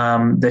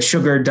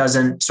sugar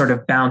doesn't sort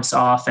of bounce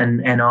off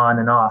and on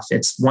and off.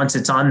 Once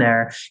it's on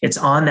there, it's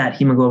on that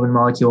hemoglobin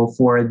molecule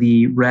for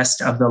the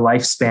rest of the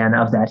lifespan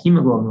of that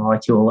hemoglobin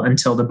molecule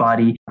until the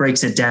body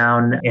breaks it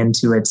down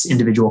into its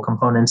individual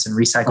components and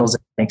recycles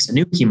it and makes a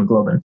new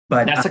hemoglobin.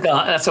 But that's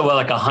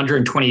like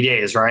 120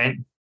 days, right?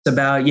 It's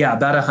about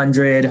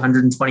 100,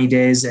 120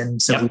 days.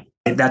 And so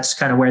that's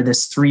kind of where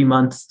this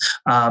 3-month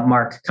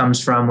mark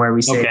comes from, where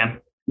we say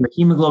your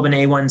hemoglobin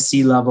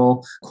A1C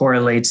level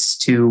correlates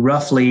to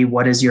roughly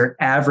what is your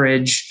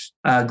average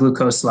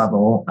glucose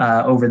level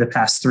over the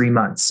past 3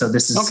 months. So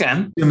this is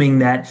assuming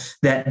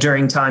that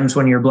during times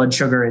when your blood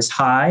sugar is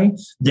high,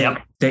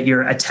 that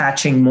you're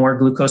attaching more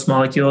glucose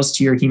molecules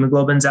to your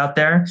hemoglobins out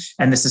there.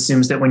 And this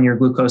assumes that when your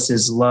glucose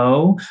is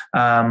low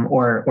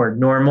or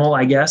normal,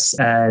 I guess,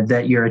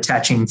 that you're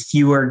attaching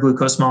fewer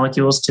glucose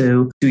molecules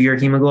to your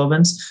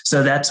hemoglobins.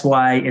 So that's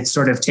why it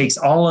sort of takes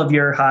all of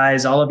your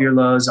highs, all of your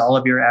lows, all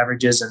of your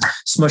averages, and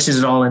smushes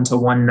it all into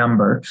one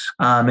number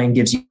and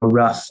gives you a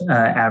rough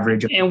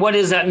average. And what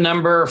is that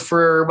number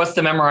for? What's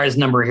the memorized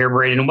number here,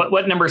 Braden?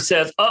 What number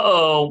says,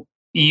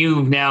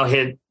 you've now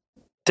hit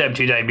type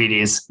 2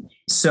 diabetes?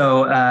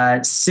 So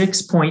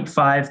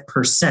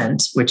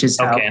 6.5%, which is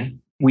how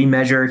we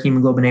measure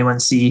hemoglobin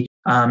A1C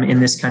in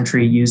this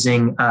country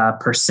using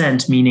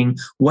percent, meaning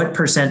what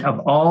percent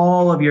of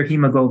all of your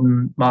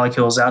hemoglobin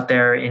molecules out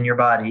there in your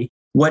body,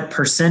 what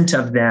percent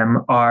of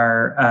them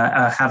are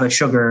have a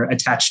sugar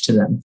attached to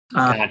them.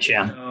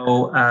 Gotcha.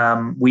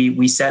 So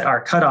we set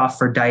our cutoff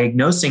for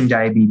diagnosing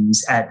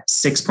diabetes at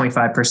 6.5%,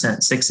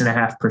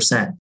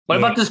 6.5%. What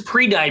about this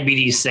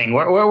pre-diabetes thing?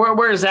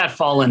 Where does that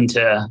fall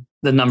into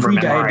the number?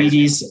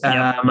 Pre-diabetes,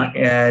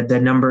 the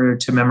number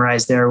to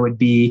memorize there would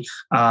be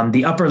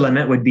the upper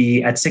limit would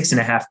be at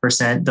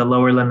 6.5%. The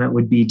lower limit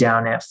would be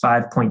down at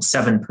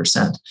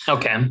 5.7%.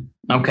 Okay.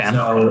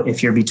 So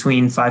if you're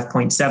between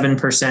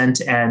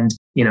 5.7% and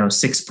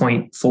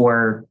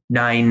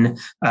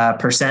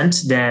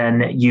 6.49%,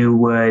 then you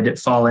would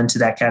fall into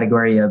that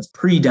category of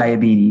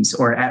pre-diabetes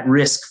or at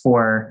risk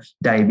for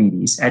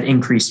diabetes, at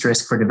increased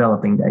risk for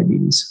developing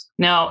diabetes.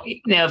 Now,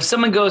 if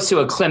someone goes to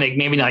a clinic,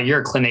 maybe not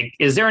your clinic,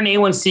 is there an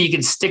A1C you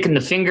can stick in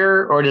the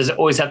finger, or does it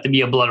always have to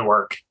be a blood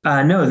work?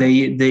 No,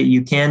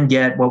 you can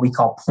get what we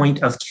call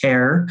point of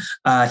care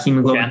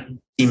hemoglobin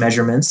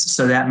measurements.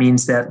 So that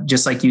means that,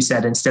 just like you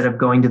said, instead of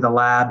going to the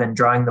lab and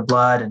drawing the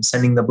blood and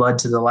sending the blood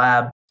to the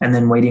lab and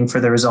then waiting for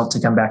the result to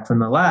come back from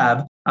the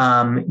lab,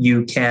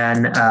 you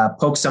can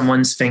poke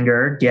someone's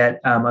finger, get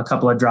a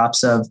couple of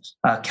drops of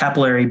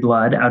capillary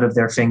blood out of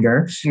their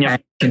finger, and you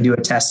can do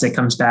a test that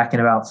comes back in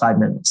about 5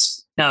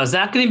 minutes. Now, is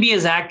that going to be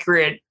as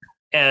accurate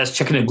as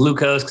checking a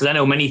glucose? Because I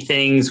know many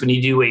things when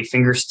you do a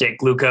finger stick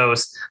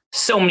glucose,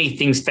 so many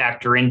things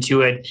factor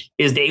into it.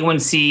 Is the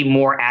A1C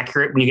more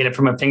accurate when you get it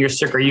from a finger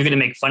stick, or are you going to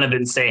make fun of it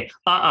and say,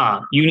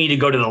 you need to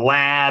go to the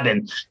lab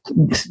and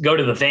go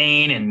to the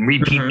vein and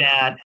repeat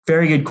that?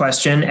 Very good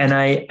question. And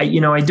I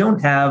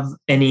don't have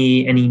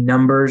any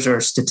numbers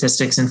or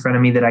statistics in front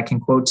of me that I can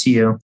quote to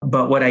you.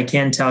 But what I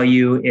can tell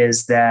you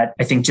is that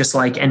I think, just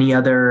like any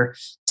other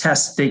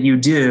test that you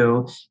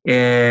do,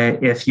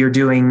 if you're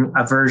doing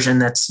a version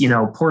that's,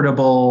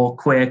 portable,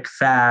 quick,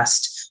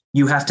 fast,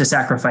 you have to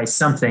sacrifice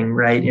something,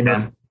 right?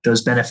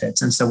 Those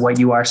benefits. And so what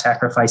you are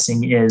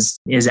sacrificing is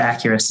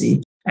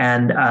accuracy.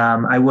 And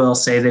I will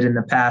say that in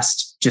the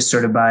past, just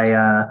sort of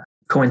by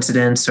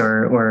coincidence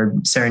or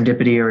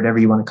serendipity or whatever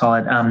you want to call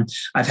it,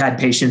 I've had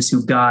patients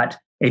who got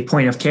a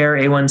point of care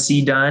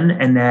A1C done,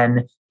 and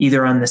then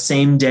either on the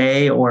same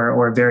day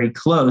or very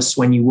close,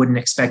 when you wouldn't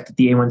expect that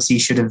the A1C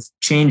should have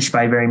changed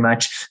by very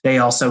much, they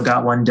also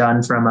got one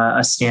done from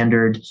a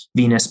standard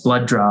venous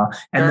blood draw.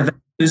 And the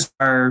values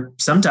are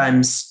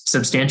sometimes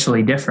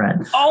substantially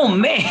different. Oh,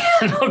 man.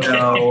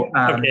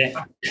 Okay.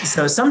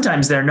 So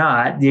sometimes they're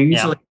not. They're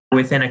usually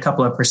within a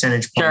couple of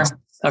percentage points. Sure.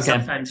 Okay.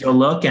 Sometimes you'll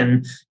look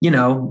and,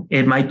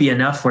 it might be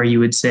enough where you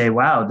would say,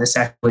 wow, this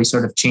actually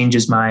sort of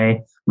changes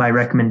my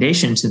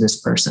recommendation to this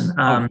person.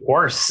 Of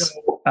course.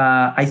 So,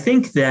 I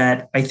think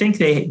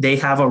they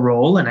have a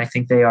role, and I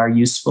think they are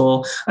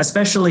useful,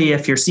 especially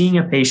if you're seeing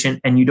a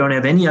patient and you don't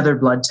have any other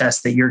blood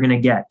tests that you're going to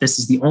get. This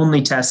is the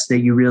only test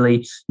that you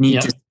really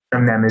need to see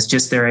from them, is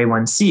just their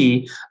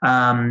A1C.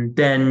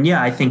 Then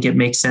I think it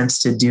makes sense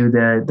to do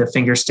the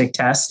finger stick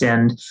test.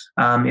 And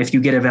if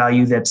you get a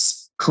value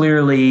that's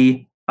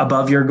clearly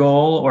above your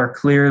goal or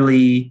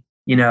clearly,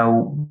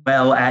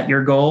 well at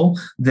your goal,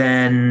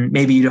 then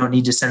maybe you don't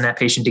need to send that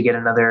patient to get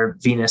another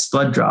venous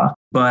blood draw.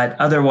 But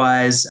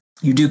otherwise,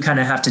 you do kind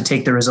of have to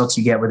take the results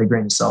you get with a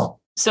grain of salt.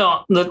 So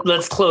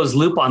let's close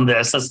loop on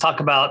this. Let's talk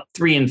about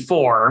 3 and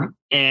 4.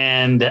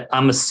 And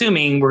I'm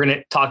assuming we're going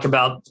to talk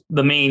about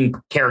the main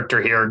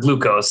character here,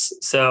 glucose.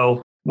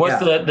 So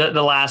what's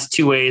the last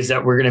 2 ways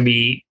that we're going to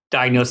be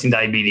diagnosing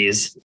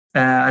diabetes?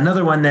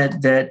 Another one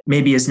that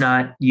maybe is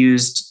not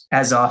used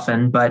as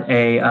often, but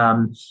a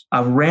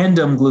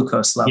random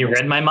glucose level. You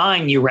read my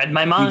mind. You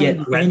get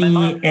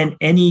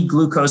any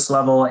glucose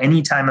level,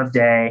 any time of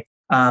day,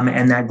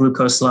 and that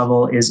glucose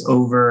level is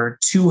over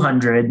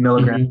 200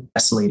 milligrams per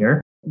deciliter.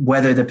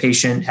 Whether the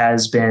patient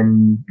has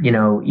been,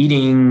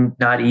 eating,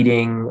 not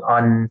eating,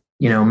 on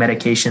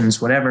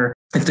medications, whatever,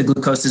 if the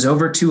glucose is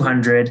over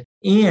 200,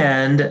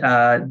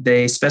 and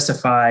they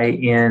specify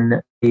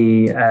in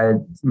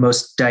the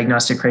most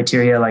diagnostic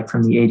criteria, like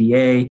from the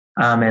ADA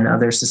and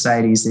other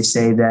societies, they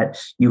say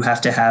that you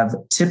have to have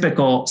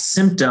typical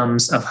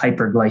symptoms of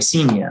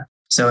hyperglycemia.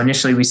 So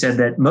initially we said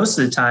that most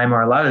of the time,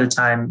 or a lot of the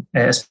time,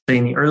 especially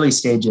in the early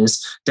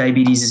stages,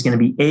 diabetes is going to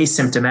be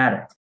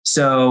asymptomatic.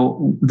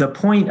 So the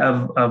point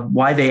of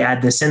why they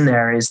add this in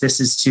there is this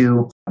is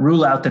to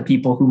rule out the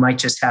people who might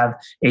just have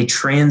a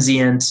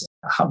transient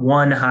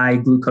one high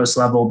glucose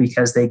level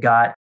because they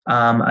got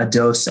a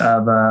dose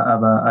of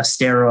a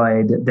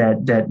steroid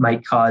that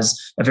might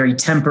cause a very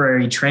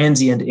temporary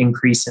transient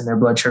increase in their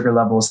blood sugar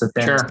levels that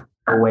then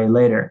go away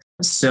later.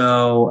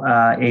 So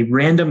a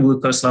random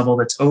glucose level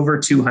that's over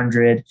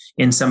 200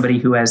 in somebody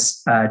who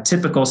has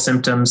typical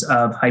symptoms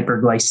of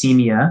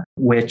hyperglycemia,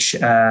 which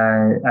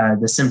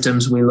the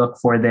symptoms we look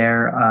for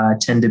there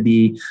tend to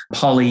be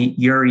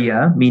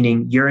polyuria,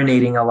 meaning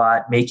urinating a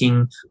lot,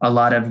 making a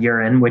lot of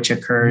urine, which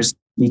occurs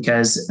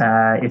because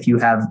if you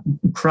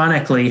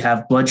chronically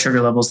have blood sugar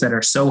levels that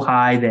are so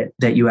high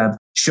that you have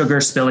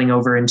sugar spilling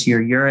over into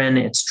your urine,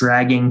 it's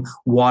dragging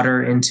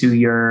water into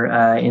your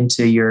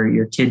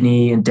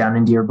kidney and down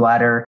into your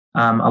bladder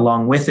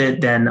along with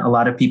it, then a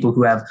lot of people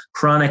who have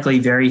chronically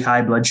very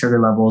high blood sugar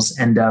levels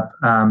end up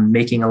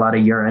making a lot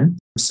of urine.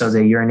 So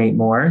they urinate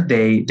more.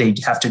 They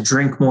have to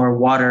drink more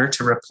water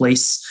to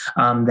replace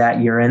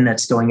that urine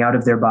that's going out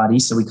of their body.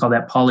 So we call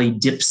that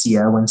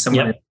polydipsia, when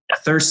someone is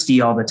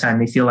thirsty all the time.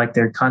 They feel like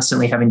they're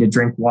constantly having to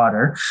drink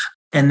water.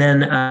 And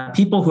then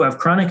people who have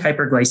chronic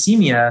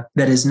hyperglycemia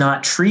that is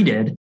not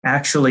treated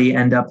actually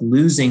end up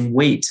losing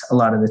weight a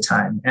lot of the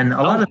time. And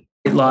a lot of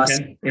weight loss,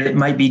 it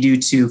might be due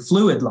to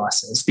fluid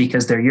losses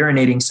because they're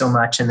urinating so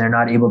much and they're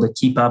not able to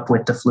keep up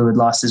with the fluid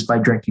losses by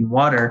drinking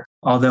water.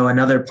 Although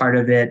another part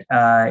of it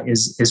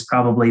is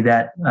probably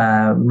that,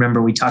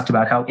 remember we talked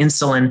about how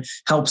insulin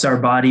helps our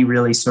body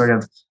really sort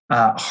of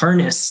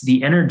harness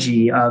the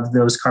energy of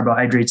those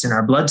carbohydrates in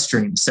our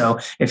bloodstream. So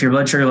if your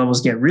blood sugar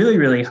levels get really,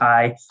 really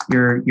high,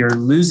 you're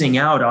losing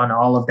out on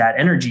all of that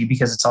energy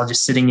because it's all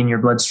just sitting in your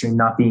bloodstream,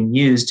 not being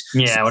used.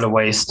 Yeah, so what a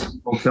waste.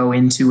 Will go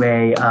into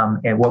a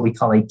what we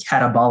call a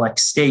catabolic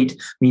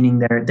state, meaning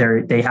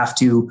they have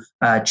to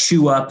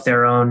chew up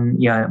their own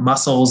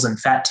muscles and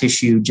fat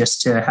tissue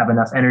just to have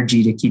enough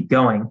energy to keep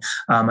going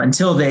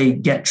until they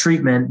get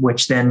treatment,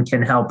 which then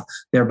can help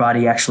their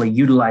body actually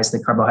utilize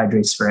the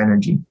carbohydrates for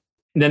energy.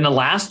 Then the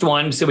last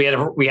one, so we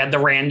had the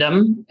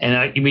random,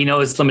 and we know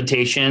its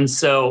limitations.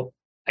 So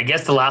I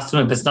guess the last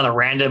one, if it's not a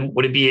random,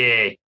 would it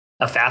be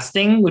a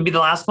fasting? Would be the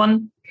last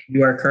one?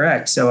 You are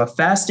correct. So a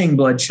fasting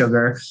blood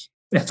sugar,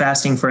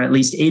 fasting for at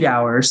least 8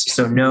 hours.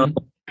 So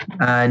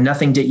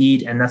nothing to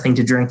eat and nothing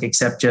to drink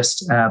except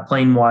just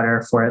plain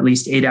water for at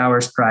least 8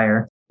 hours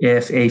prior.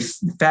 If a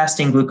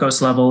fasting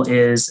glucose level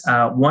is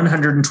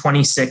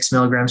 126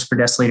 milligrams per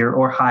deciliter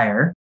or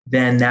higher,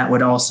 then that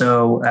would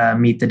also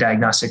meet the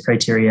diagnostic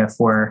criteria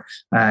for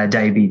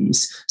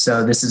diabetes.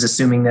 So this is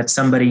assuming that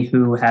somebody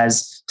who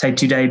has type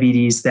 2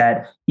 diabetes,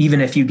 that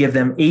even if you give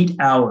them 8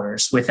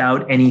 hours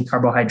without any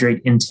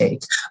carbohydrate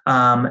intake,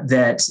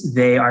 that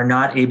they are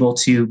not able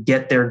to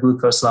get their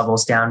glucose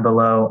levels down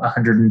below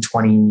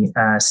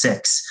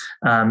 126,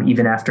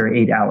 even after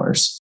 8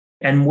 hours.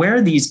 And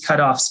where these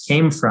cutoffs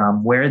came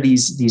from, where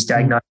these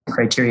diagnostic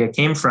criteria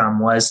came from,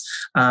 was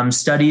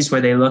studies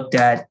where they looked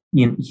at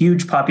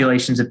huge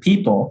populations of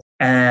people,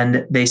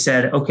 and they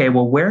said, okay,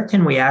 well, where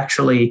can we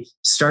actually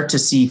start to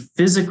see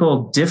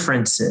physical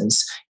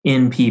differences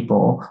in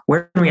people?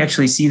 Where can we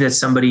actually see that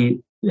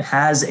somebody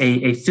has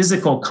a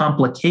physical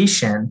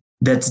complication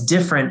that's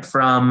different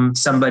from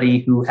somebody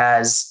who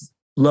has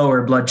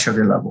lower blood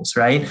sugar levels,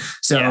 right?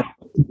 So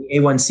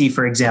A1C,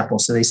 for example.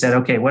 So they said,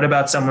 okay, what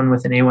about someone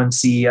with an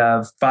A1C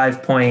of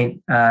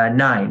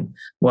 5.9?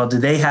 Well, do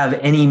they have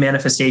any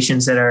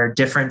manifestations that are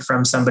different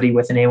from somebody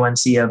with an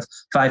A1C of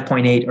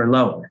 5.8 or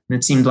lower? And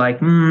it seemed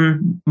like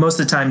most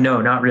of the time,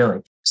 no, not really.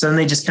 So then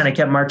they just kind of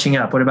kept marching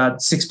up. What about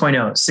 6.0,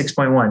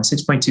 6.1,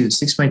 6.2,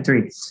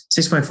 6.3,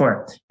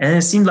 6.4? And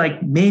it seemed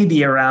like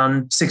maybe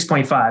around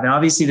 6.5. And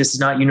obviously this is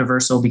not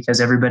universal because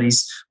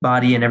everybody's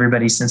body and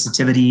everybody's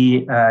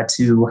sensitivity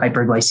to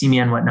hyperglycemia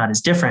and whatnot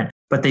is different.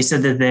 But they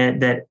said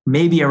that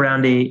maybe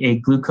around a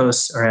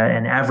glucose or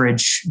an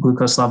average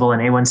glucose level,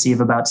 an A1C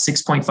of about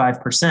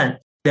 6.5%,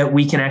 that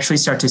we can actually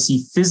start to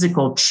see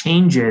physical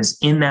changes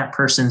in that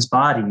person's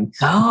body.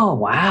 Oh,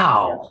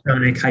 wow.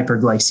 Chronic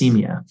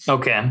hyperglycemia.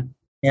 Okay.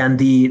 And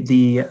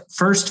the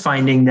first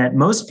finding that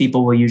most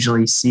people will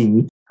usually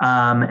see,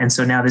 and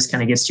so now this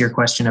kind of gets to your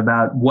question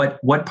about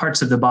what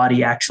parts of the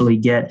body actually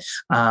get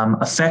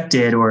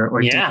affected or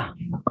by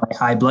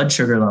high blood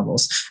sugar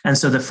levels. And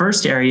so the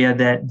first area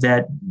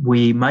that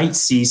we might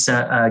see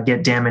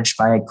get damaged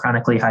by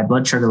chronically high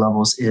blood sugar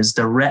levels is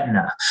the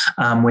retina,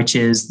 which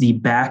is the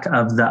back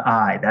of the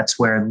eye. That's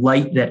where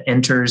light that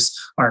enters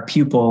our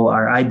pupil,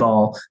 our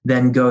eyeball,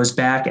 then goes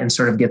back and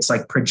sort of gets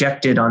like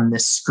projected on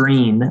this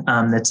screen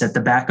that's at the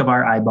back of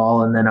our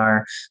eyeball, and then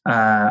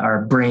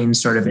our brain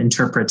sort of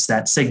interprets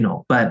that signal.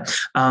 signal. But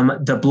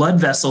the blood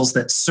vessels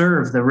that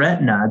serve the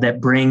retina, that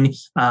bring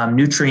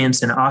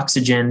nutrients and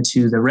oxygen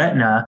to the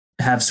retina,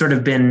 have sort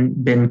of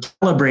been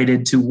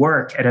calibrated to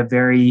work at a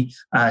very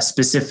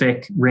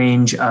specific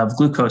range of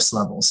glucose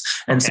levels.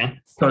 And so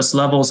glucose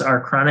levels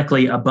are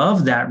chronically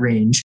above that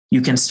range,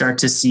 you can start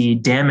to see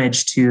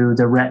damage to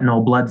the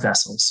retinal blood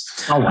vessels.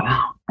 Oh,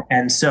 wow.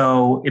 And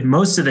so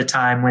most of the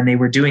time when they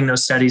were doing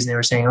those studies, they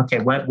were saying, okay,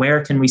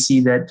 where can we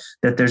see that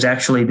there's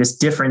actually this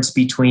difference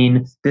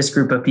between this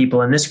group of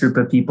people and this group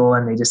of people?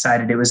 And they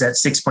decided it was at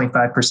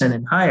 6.5%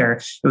 and higher.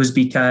 It was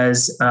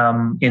because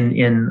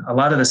in a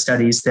lot of the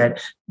studies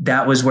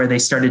that was where they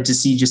started to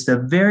see just the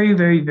very,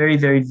 very, very,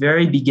 very,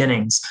 very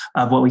beginnings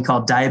of what we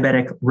call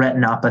diabetic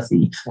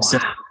retinopathy. Wow. So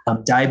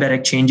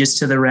diabetic changes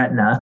to the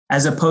retina,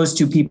 as opposed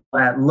to people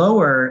at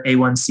lower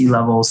A1C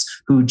levels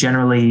who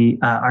generally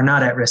are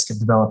not at risk of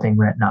developing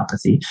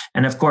retinopathy.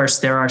 And of course,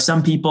 there are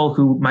some people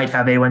who might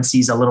have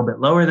A1Cs a little bit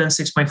lower than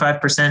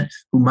 6.5%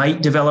 who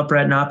might develop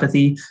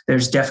retinopathy.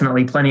 There's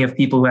definitely plenty of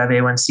people who have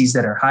A1Cs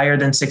that are higher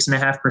than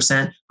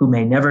 6.5% who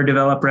may never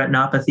develop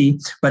retinopathy.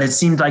 But it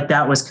seemed like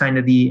that was kind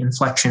of the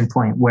inflection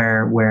point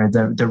where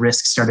the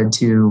risk started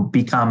to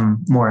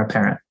become more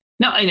apparent.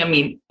 No, I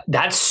mean,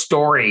 that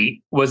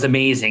story was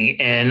amazing.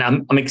 And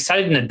I'm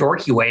excited in a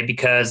dorky way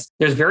because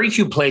there's very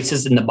few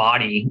places in the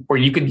body where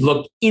you could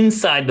look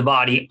inside the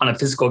body on a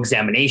physical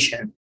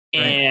examination.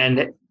 Right.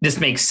 And this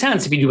makes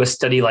sense if you do a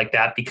study like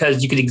that,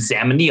 because you could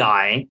examine the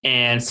eye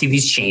and see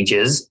these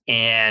changes.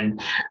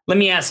 And let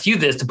me ask you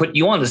this to put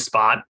you on the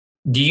spot.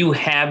 Do you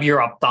have your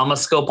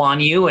ophthalmoscope on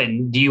you?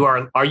 And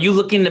are you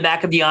looking in the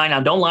back of the eye? Now,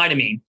 don't lie to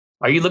me.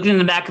 Are you looking in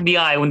the back of the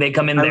eye when they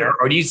come in there,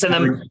 or do you send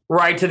them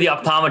right to the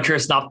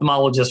optometrist and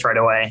ophthalmologist right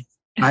away?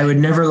 I would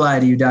never lie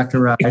to you,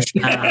 Dr. Raj.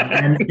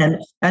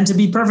 And to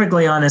be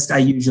perfectly honest, I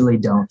usually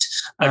don't.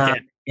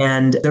 Okay.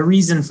 And the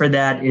reason for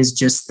that is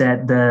just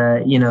that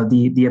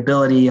the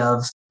ability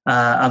of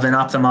an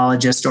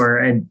ophthalmologist,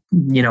 or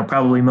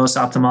probably most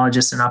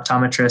ophthalmologists and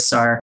optometrists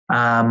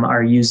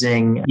are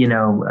using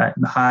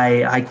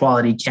high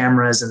quality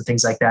cameras and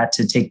things like that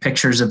to take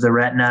pictures of the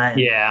retina.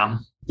 Yeah,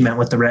 and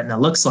what the retina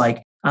looks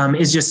like.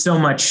 Is just so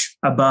much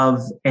above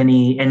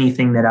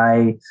anything that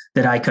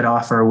I could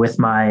offer with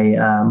my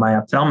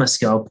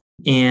ophthalmoscope.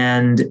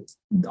 And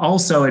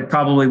also it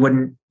probably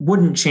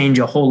wouldn't change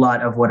a whole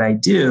lot of what I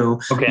do.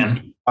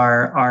 Okay.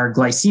 Our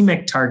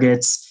glycemic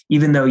targets,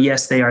 even though,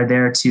 yes, they are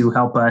there to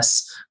help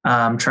us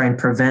try and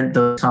prevent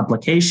those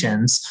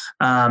complications.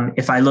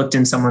 If I looked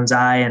in someone's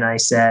eye and I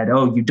said,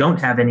 oh, you don't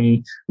have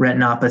any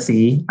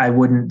retinopathy, I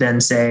wouldn't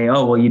then say,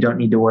 oh, well, you don't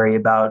need to worry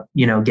about,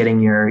 getting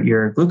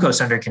your glucose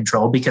under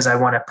control, because I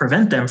want to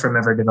prevent them from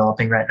ever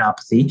developing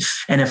retinopathy.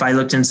 And if I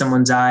looked in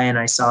someone's eye and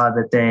I saw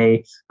that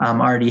they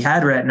already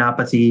had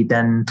retinopathy,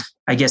 then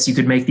I guess you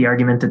could make the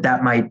argument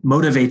that might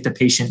motivate the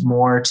patient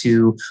more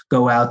to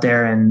go out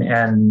there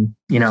and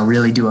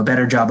really do a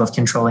better job of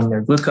controlling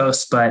their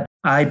glucose. But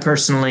I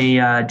personally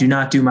do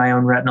not do my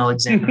own retinal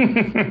exam.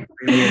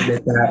 Really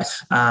admit that.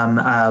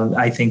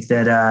 I think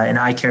that an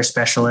eye care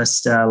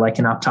specialist, like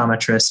an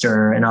optometrist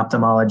or an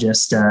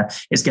ophthalmologist,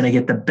 is going to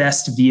get the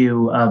best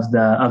view of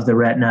the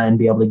retina and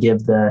be able to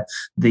give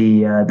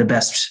the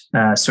best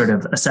sort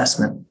of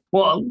assessment.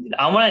 Well,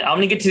 I'm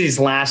gonna get to these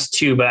last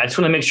two, but I just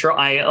want to make sure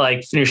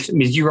I finish,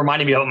 because you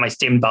reminded me of my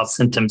statement about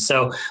symptoms.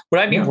 So would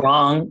I be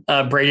wrong,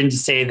 Braden, to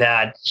say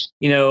that,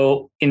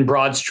 in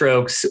broad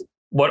strokes,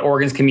 what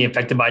organs can be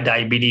affected by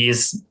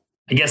diabetes?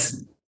 I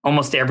guess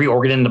almost every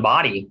organ in the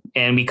body.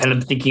 And we kind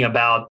of thinking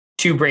about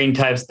two brain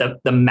types, the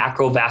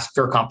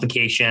macrovascular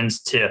complications,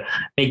 to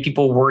make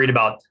people worried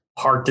about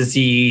heart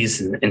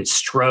disease and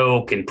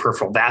stroke and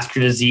peripheral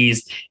vascular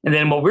disease. And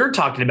then what we're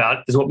talking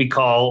about is what we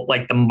call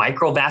like the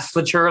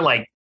microvasculature,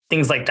 like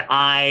things like the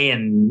eye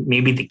and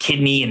maybe the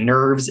kidney and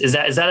nerves. Is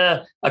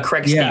that a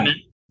correct statement?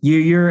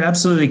 You're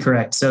absolutely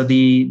correct. So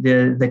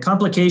the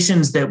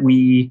complications that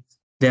we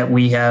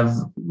have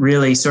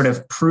really sort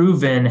of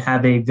proven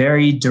have a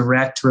very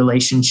direct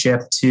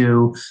relationship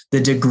to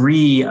the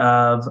degree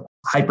of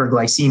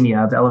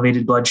hyperglycemia, of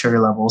elevated blood sugar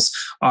levels,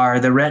 are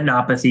the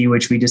retinopathy,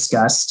 which we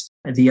discussed.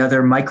 The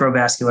other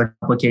microvascular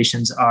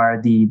complications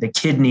are the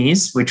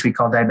kidneys, which we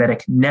call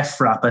diabetic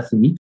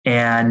nephropathy,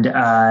 and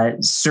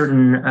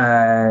certain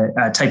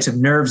types of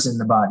nerves in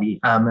the body,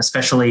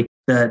 especially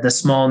the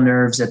small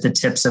nerves at the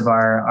tips of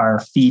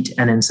our feet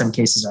and in some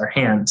cases our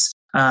hands.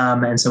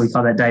 And so we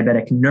call that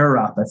diabetic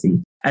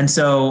neuropathy. And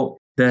so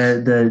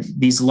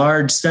these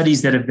large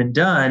studies that have been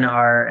done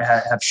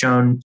have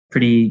shown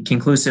pretty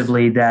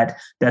conclusively that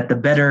the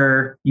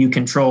better you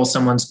control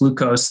someone's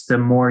glucose, the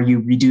more you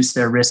reduce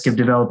their risk of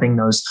developing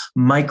those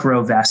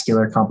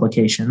microvascular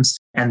complications.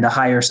 And the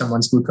higher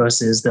someone's glucose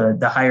is,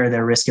 the higher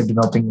their risk of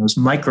developing those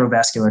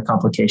microvascular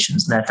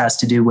complications. And that has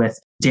to do with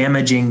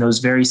damaging those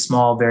very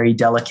small, very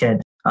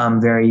delicate,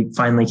 very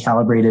finely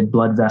calibrated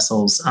blood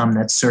vessels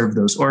that serve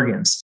those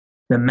organs.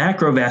 The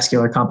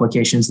macrovascular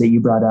complications that you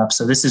brought up,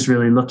 so this is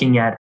really looking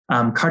at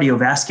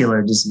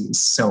cardiovascular disease,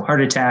 so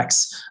heart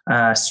attacks,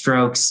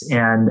 strokes,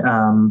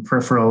 and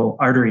peripheral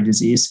artery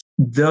disease.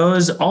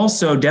 those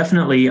also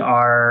definitely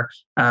are,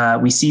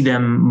 we see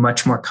them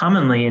much more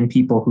commonly in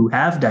people who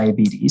have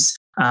diabetes.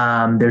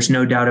 There's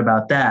no doubt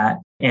about that.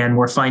 And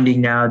we're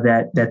finding now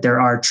that there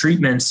are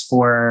treatments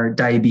for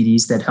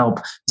diabetes that help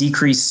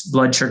decrease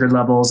blood sugar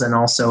levels and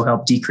also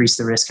help decrease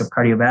the risk of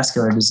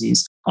cardiovascular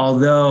disease.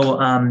 Although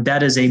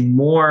that is a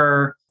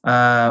more,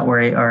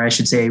 or I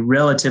should say,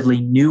 relatively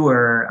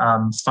newer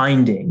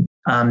finding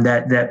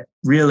that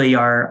really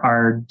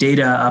our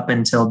data up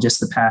until just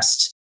the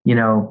past,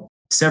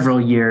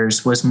 several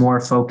years was more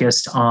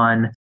focused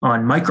on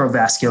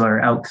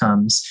microvascular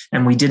outcomes,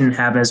 and we didn't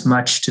have as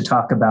much to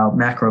talk about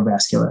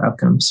macrovascular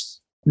outcomes.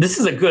 This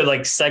is a good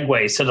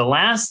segue. So the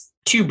last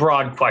two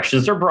broad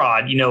questions, they're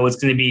broad, it's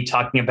going to be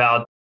talking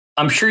about,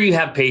 I'm sure you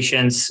have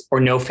patients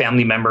or know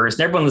family members,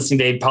 and everyone listening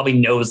today probably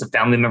knows a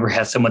family member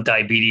has someone with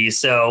diabetes.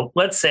 So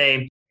let's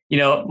say,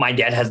 my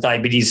dad has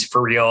diabetes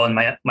for real and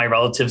my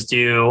relatives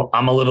do.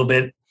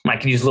 I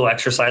can use a little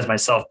exercise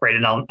myself,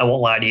 Braden. I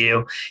won't lie to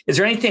you. Is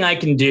there anything I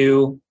can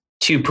do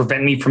to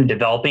prevent me from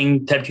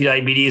developing type 2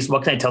 diabetes?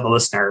 What can I tell the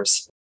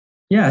listeners?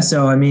 Yeah.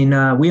 So,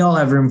 we all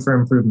have room for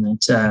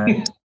improvement.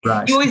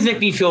 Raj. You always make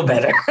me feel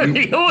better.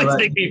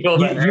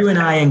 You and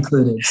I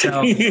included.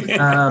 So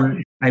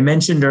I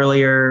mentioned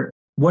earlier,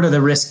 what are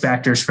the risk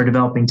factors for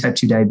developing type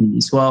 2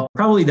 diabetes? Well,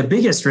 probably the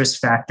biggest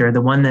risk factor,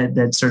 the one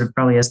that sort of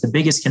probably has the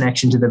biggest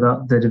connection to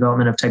the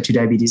development of type 2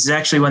 diabetes, is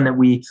actually one that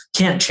we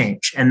can't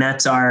change. And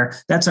that's our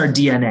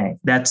DNA.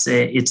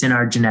 It's in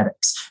our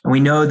genetics. And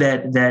we know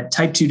that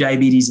type 2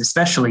 diabetes,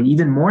 especially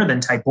even more than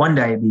type 1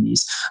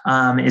 diabetes,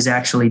 is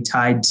actually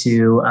tied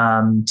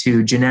to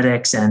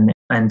genetics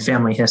and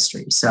family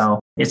history. So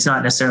it's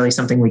not necessarily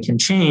something we can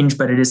change,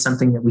 but it is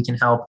something that we can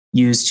help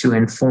use to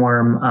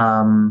inform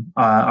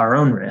our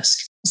own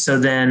risk. So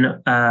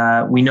then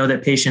we know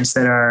that patients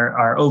that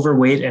are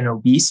overweight and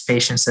obese,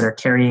 patients that are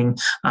carrying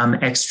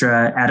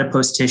extra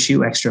adipose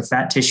tissue, extra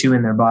fat tissue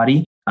in their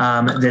body,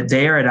 that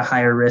they are at a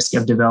higher risk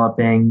of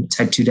developing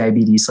type 2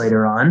 diabetes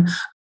later on.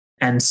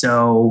 And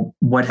so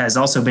what has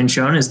also been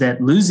shown is that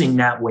losing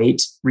that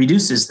weight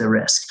reduces the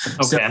risk.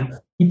 Okay. So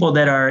people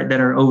that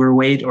are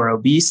overweight or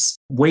obese,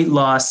 weight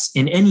loss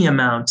in any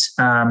amount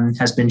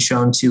has been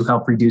shown to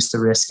help reduce the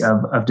risk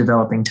of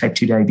developing type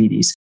 2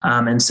 diabetes.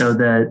 And so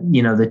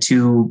the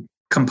two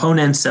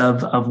components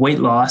of weight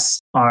loss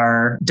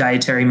are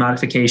dietary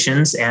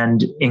modifications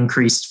and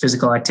increased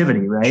physical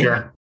activity, right?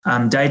 Sure.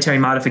 Dietary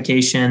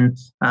modification.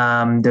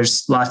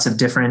 There's lots of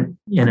different,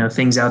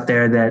 things out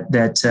there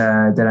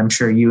that I'm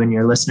sure you and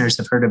your listeners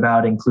have heard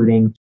about,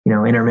 including,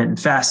 intermittent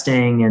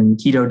fasting and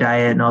keto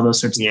diet and all those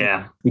sorts of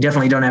things. We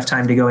definitely don't have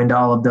time to go into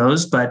all of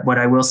those, but what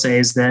I will say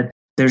is that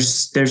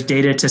there's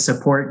data to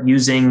support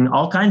using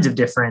all kinds of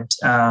different,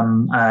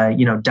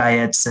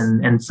 diets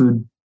and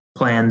food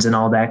plans and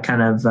all that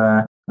kind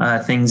of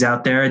things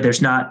out there.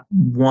 There's not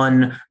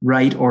one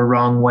right or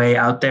wrong way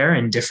out there,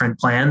 and different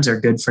plans are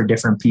good for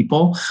different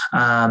people.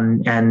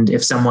 And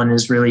if someone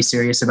is really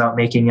serious about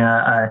making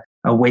a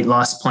weight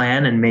loss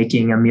plan and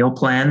making a meal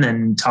plan,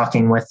 then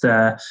talking with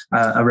a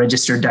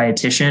registered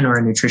dietitian or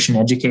a nutrition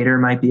educator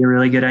might be a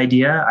really good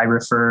idea. I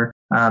refer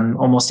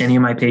almost any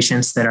of my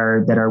patients that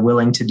are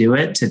willing to do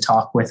it to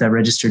talk with a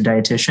registered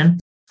dietitian.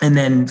 And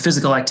then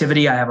physical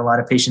activity. I have a lot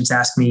of patients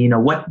ask me,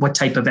 what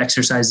type of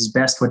exercise is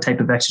best? What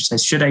type of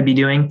exercise should I be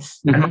doing?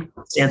 Mm-hmm. And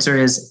the answer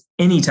is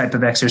any type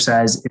of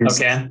exercise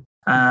is okay.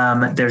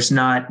 There's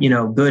not,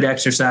 good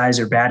exercise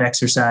or bad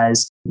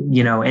exercise.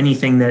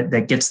 Anything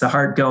that gets the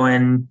heart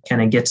going,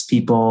 kind of gets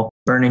people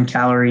burning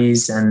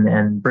calories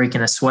and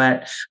breaking a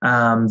sweat.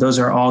 Those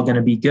are all going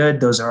to be good.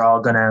 Those are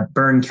all going to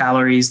burn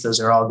calories. Those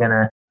are all going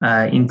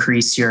to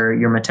increase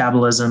your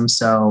metabolism.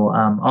 So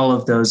all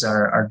of those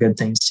are good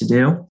things to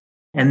do.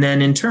 And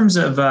then in terms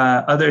of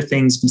other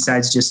things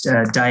besides just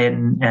diet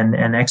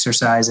and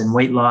exercise and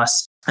weight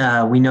loss,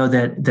 we know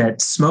that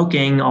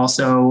smoking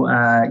also,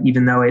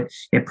 even though it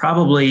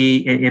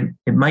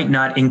might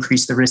not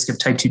increase the risk of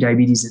type 2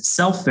 diabetes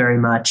itself very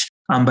much,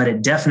 but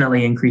it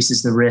definitely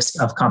increases the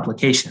risk of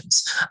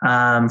complications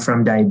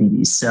from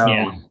diabetes. So.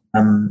 Yeah.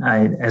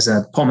 As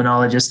a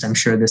pulmonologist, I'm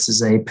sure this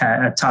is a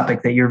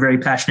topic that you're very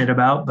passionate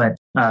about, but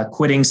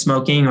quitting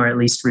smoking, or at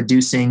least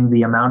reducing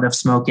the amount of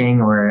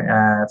smoking,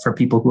 or for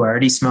people who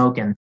already smoke,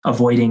 and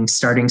avoiding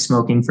starting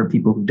smoking for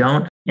people who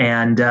don't.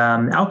 And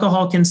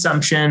alcohol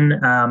consumption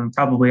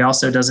probably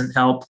also doesn't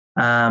help.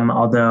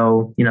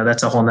 Although,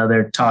 that's a whole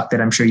nother talk that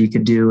I'm sure you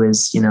could do,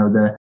 is,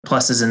 the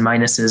pluses and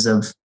minuses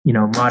of,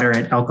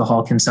 moderate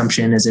alcohol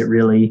consumption. Is it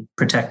really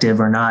protective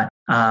or not?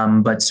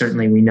 But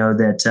certainly we know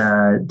that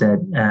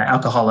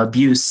alcohol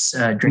abuse,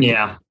 drinking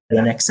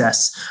in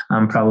excess,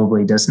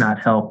 probably does not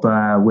help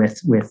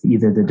with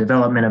either the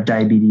development of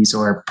diabetes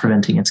or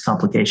preventing its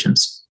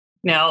complications.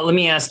 Now, let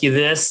me ask you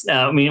this.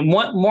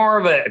 More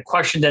of a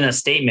question than a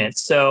statement.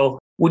 So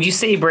would you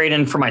say,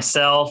 Braden, for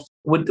myself,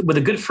 would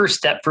a good first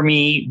step for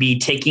me be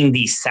taking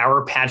the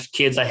Sour Patch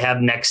Kids I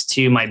have next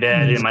to my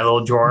bed in my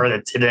little drawer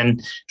that's hidden?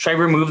 Should I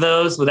remove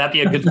those? Would that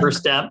be a good first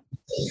step?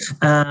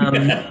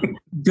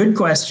 Good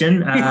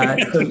question.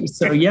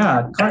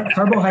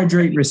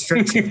 Carbohydrate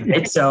restriction.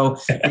 Right? So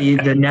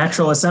the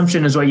natural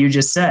assumption is what you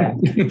just said,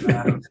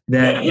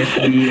 that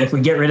if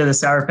we get rid of the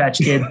Sour Patch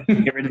Kid,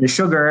 get rid of the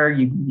sugar,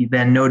 you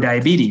then no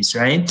diabetes,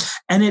 right?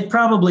 And it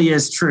probably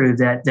is true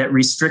that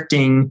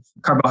restricting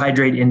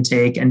carbohydrate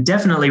intake and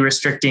definitely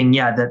restricting,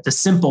 the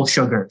simple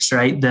sugars,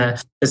 right?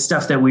 The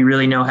stuff that we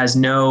really know has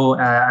no,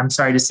 I'm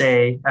sorry to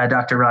say,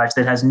 Dr. Raj,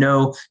 that has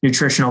no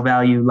nutritional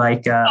value,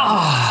 like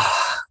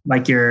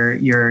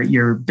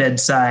your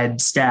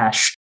bedside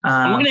stash.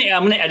 I'm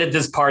gonna edit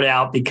this part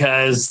out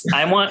because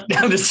I want.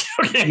 I'm just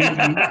joking.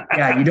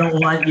 You don't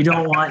want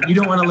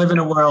to live in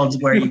a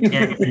world where you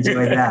can't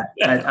enjoy that.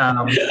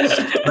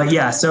 But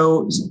yeah,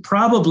 so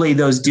probably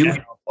those do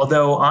help.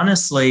 Although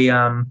honestly,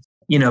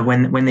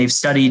 when they've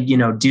studied,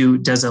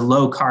 does a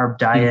low carb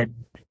diet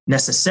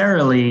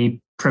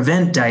necessarily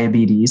prevent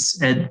diabetes?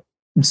 And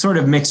sort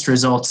of mixed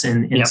results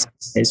in some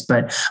ways,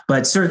 but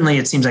certainly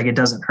it seems like it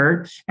doesn't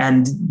hurt.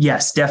 And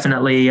yes,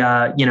 definitely,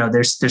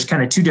 there's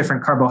kind of two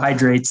different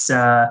carbohydrates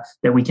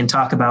that we can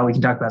talk about. We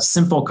can talk about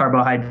simple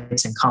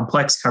carbohydrates and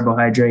complex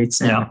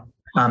carbohydrates. And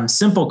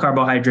simple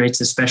carbohydrates,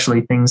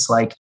 especially things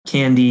like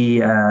candy,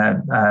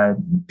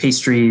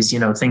 pastries,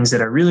 things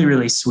that are really,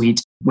 really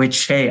sweet,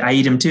 which, hey, I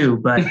eat them too,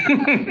 but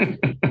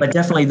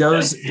definitely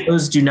those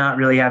do not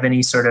really have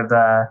any sort of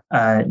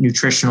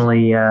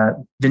nutritionally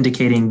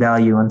vindicating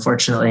value,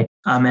 unfortunately,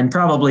 and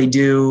probably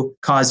do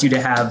cause you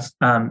to have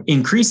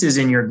increases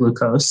in your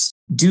glucose.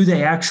 Do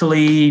they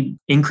actually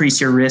increase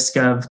your risk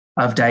of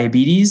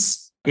diabetes?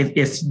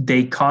 If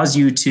they cause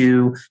you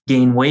to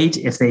gain weight,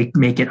 if they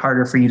make it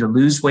harder for you to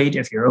lose weight,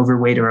 if you're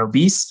overweight or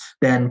obese,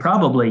 then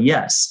probably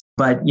yes.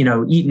 But,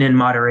 eaten in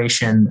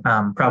moderation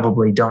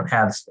probably don't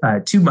have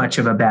too much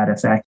of a bad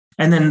effect.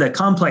 And then the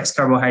complex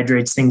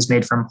carbohydrates, things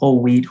made from whole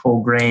wheat,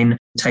 whole grain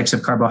types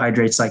of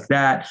carbohydrates like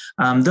that,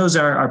 those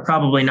are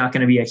probably not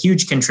going to be a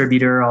huge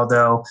contributor,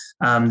 although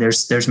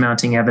there's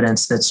mounting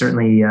evidence that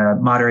certainly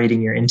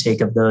moderating your intake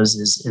of those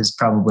is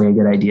probably a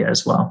good idea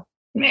as well.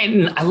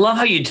 And I love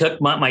how you took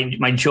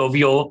my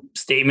jovial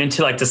statement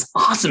to like this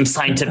awesome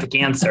scientific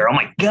answer. Oh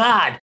my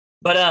God.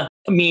 But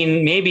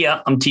maybe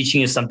I'm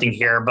teaching you something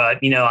here, but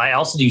I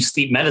also do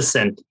sleep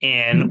medicine.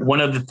 And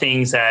one of the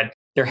things that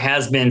there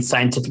has been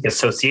scientific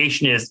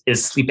association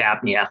is sleep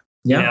apnea,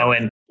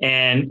 and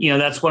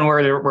that's one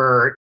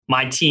where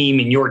my team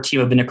and your team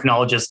of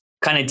endocrinologists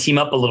kind of team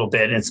up a little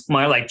bit. And it's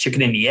more like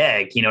chicken and the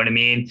egg. You know what I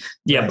mean?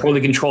 Yeah. Right.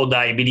 Poorly controlled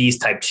diabetes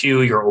type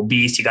 2, you're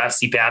obese, you got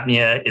sleep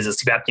apnea. Is the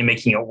sleep apnea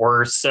making it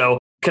worse? So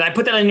can I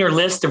put that on your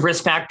list of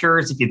risk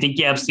factors? If you think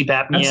you have sleep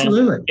apnea,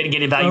 absolutely.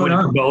 Get evaluated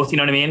for both. You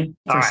know what I mean?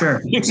 For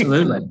sure.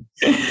 Absolutely.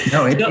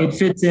 No, it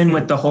fits in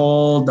with the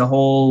whole,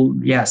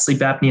 sleep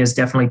apnea is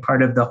definitely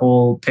part of the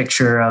whole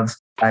picture of,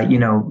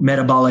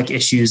 metabolic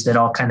issues that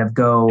all kind of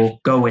go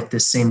with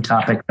this same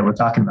topic that we're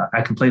talking about.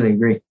 I completely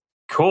agree.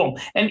 Cool.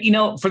 And,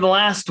 for the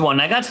last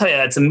one, I got to tell you,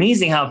 it's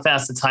amazing how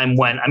fast the time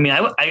went. I mean,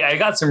 I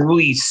got some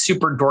really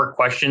super dork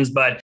questions,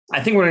 but I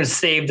think we're going to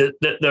save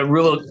the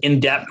real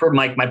in-depth for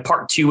my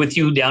part 2 with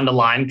you down the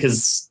line,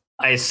 because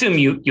I assume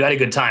you had a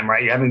good time,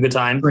 right? You're having a good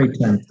time? Great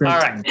time. All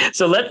right.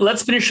 So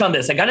let's finish on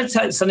this. I got to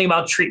tell you something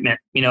about treatment.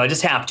 I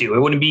just have to. It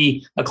wouldn't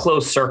be a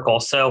closed circle.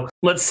 So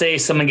let's say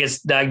someone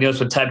gets diagnosed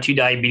with type 2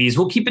 diabetes.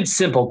 We'll keep it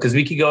simple because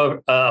we could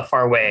go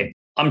far away.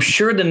 I'm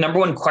sure the number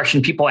one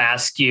question people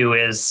ask you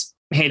is,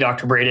 hey,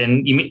 Dr.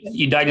 Braden,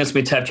 you diagnosed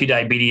me with type 2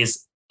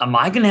 diabetes. Am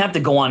I going to have to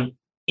go on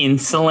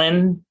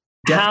insulin?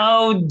 Yeah.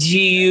 How do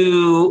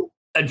you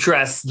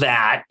address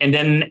that? And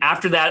then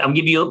after that, I'll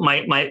give you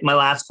my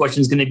last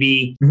question is going to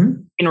be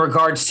in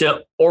regards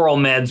to oral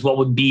meds, what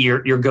would be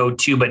your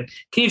go-to? But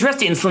can you address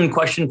the insulin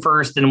question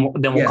first, and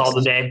then we'll call it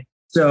a day?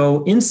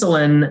 So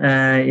insulin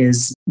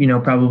is,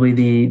 probably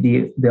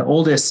the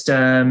oldest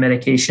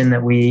medication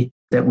that we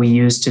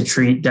use to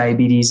treat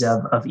diabetes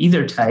of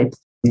either type.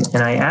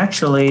 And I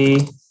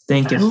actually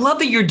think I love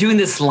that you're doing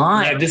this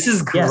live. This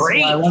is great. Yes,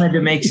 well, I wanted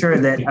to make sure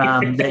that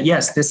that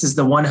yes, this is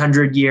the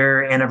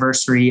 100-year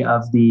anniversary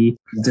of the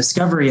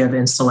discovery of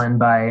insulin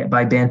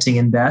by Banting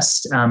and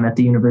Best at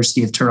the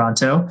University of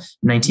Toronto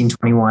in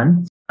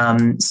 1921.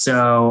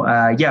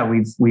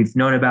 We've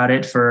known about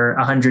it for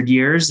 100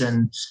 years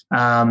and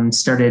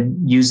started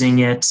using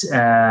it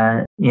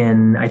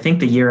in, I think,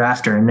 the year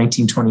after, in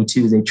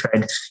 1922, they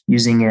tried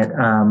using it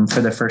for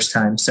the first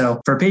time.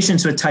 So for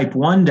patients with type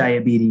 1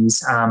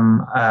 diabetes,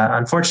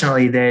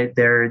 unfortunately,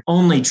 their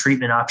only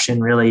treatment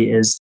option really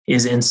is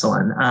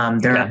insulin.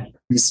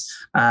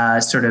 Are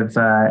sort of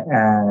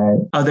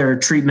other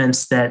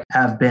treatments that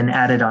have been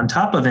added on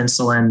top of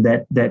insulin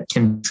that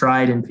can be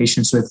tried in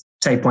patients with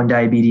type 1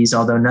 diabetes,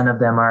 although none of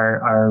them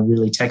are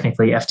really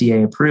technically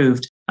FDA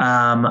approved.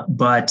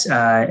 But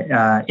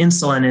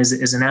insulin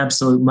is an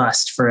absolute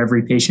must for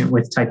every patient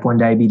with type 1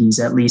 diabetes,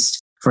 at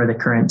least for the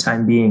current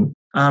time being.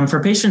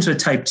 For patients with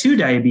type 2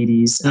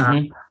 diabetes,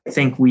 I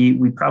think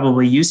we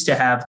probably used to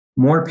have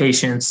more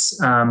patients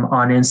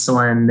on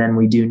insulin than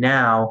we do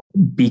now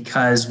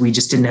because we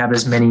just didn't have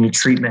as many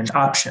treatment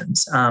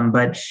options.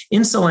 But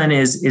insulin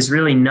is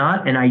really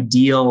not an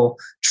ideal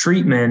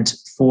treatment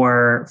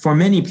for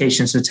many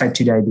patients with type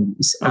 2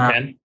 diabetes.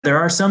 Okay. There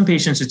are some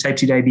patients with type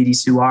 2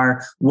 diabetes who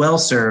are well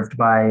served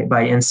by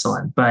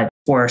insulin, but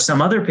for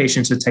some other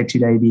patients with type 2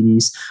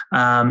 diabetes,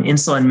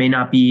 insulin may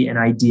not be an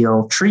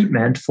ideal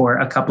treatment for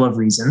a couple of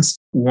reasons.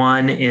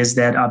 One is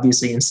that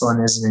obviously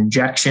insulin is an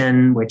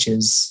injection, which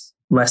is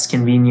less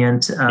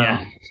convenient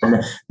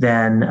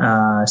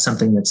than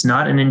something that's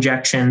not an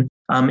injection.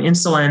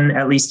 Insulin,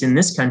 at least in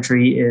this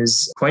country,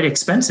 is quite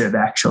expensive,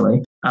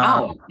 actually.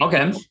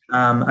 Okay.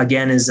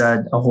 Again, is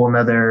a whole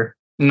nother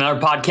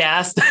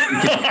podcast.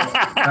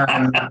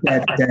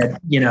 that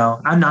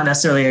I'm not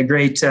necessarily a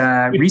great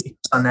resource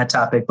on that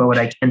topic, but what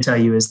I can tell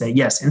you is that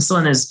yes,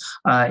 insulin is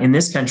in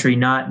this country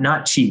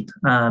not cheap.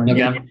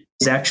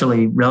 It's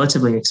actually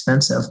relatively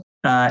expensive.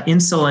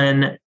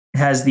 Insulin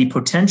has the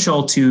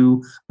potential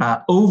to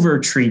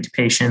over-treat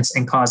patients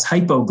and cause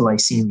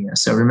hypoglycemia.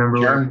 So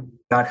remember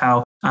about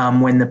how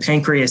when the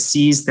pancreas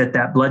sees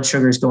that blood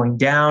sugar is going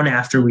down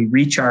after we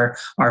reach our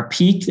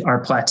peak, our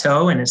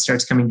plateau, and it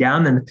starts coming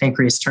down, then the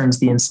pancreas turns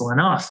the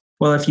insulin off.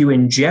 Well, if you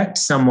inject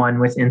someone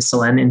with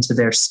insulin into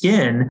their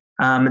skin,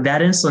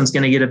 that insulin is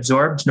going to get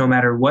absorbed no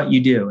matter what you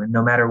do and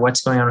no matter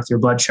what's going on with your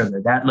blood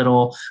sugar. That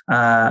little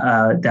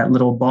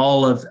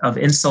ball of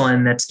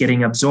insulin that's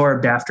getting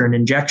absorbed after an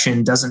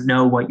injection doesn't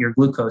know what your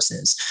glucose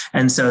is.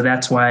 And so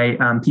that's why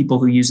people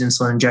who use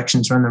insulin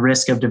injections run the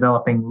risk of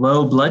developing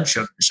low blood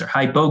sugars or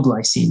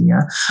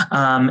hypoglycemia.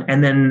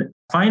 And then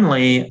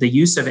finally, the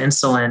use of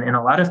insulin in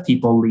a lot of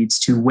people leads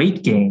to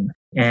weight gain.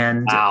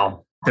 And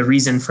the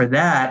reason for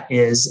that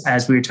is,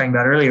 as we were talking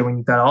about earlier, when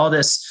you've got all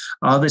this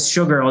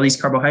sugar, all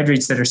these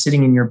carbohydrates that are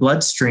sitting in your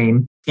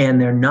bloodstream, and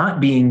they're not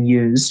being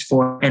used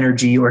for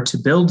energy or to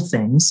build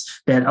things,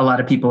 that a lot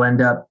of people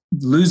end up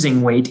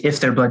losing weight if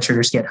their blood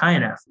sugars get high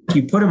enough. If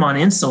you put them on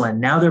insulin,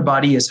 now their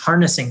body is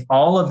harnessing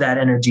all of that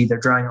energy. They're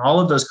drawing all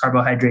of those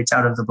carbohydrates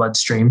out of the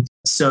bloodstream.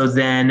 So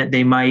then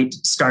they might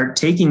start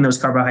taking those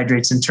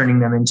carbohydrates and turning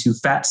them into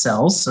fat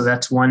cells. So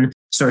that's one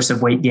source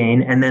of weight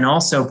gain. And then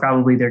also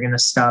probably they're going to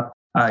stop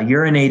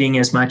urinating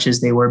as much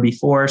as they were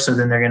before. So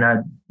then they're going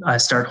to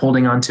start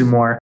holding on to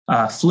more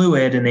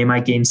fluid, and they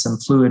might gain some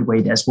fluid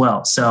weight as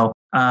well. So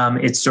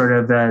it's sort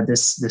of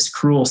this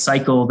cruel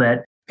cycle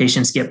that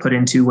patients get put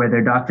into, where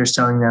their doctor's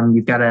telling them,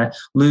 you've got to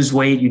lose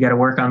weight, you got to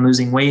work on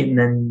losing weight. And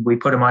then we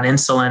put them on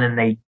insulin and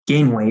they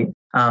gain weight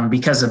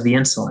because of the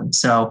insulin.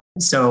 So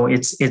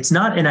it's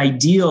not an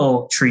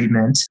ideal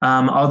treatment.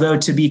 Although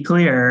to be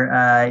clear,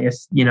 if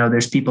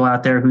there's people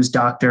out there whose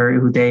doctor,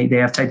 who they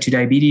have type 2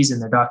 diabetes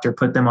and their doctor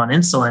put them on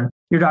insulin,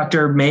 your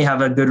doctor may have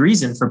a good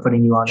reason for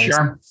putting you on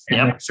insulin.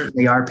 And there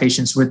certainly are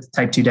patients with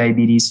type 2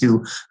 diabetes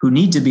who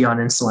need to be on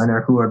insulin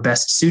or who are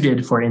best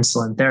suited for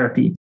insulin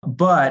therapy.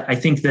 But I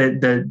think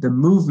that the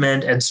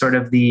movement and sort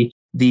of the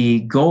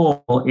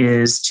goal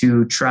is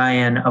to try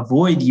and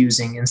avoid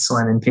using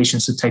insulin in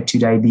patients with type 2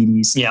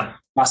 diabetes.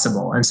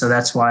 Possible. And so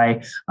that's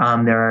why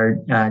there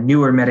are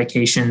newer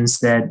medications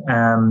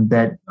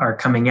that are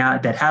coming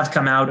out, that have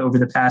come out over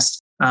the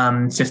past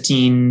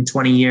 15,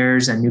 20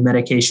 years, and new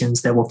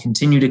medications that will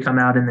continue to come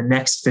out in the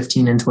next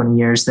 15 and 20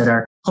 years that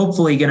are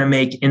hopefully going to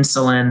make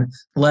insulin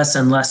less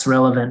and less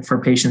relevant for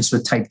patients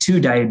with type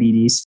 2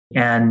 diabetes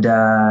and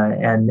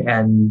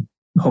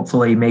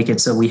hopefully make it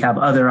so we have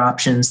other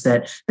options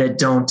that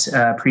don't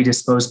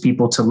predispose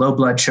people to low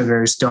blood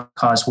sugars, don't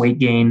cause weight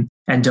gain,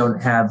 and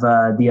don't have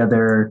the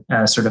other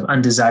sort of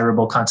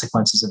undesirable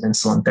consequences of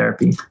insulin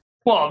therapy.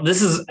 Well,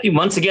 this is,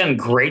 once again,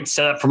 great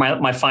setup for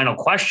my final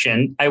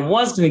question. I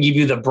was going to give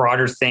you the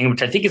broader thing,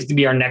 which I think is going to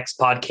be our next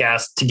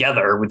podcast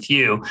together with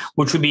you,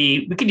 which would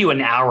be, we could do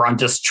an hour on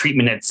just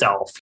treatment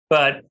itself.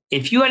 But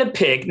if you had to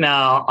pick,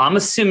 now I'm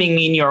assuming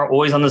me and you are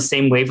always on the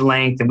same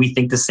wavelength and we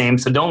think the same,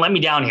 so don't let me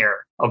down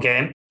here.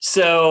 Okay.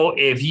 So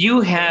if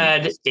you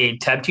had a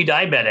type 2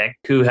 diabetic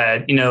who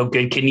had,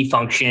 good kidney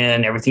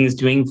function, everything is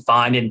doing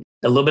fine, and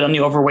a little bit on the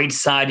overweight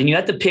side, and you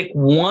had to pick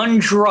one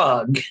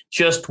drug,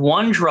 just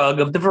one drug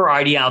of the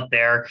variety out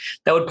there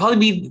that would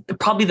probably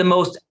be the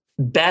most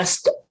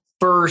best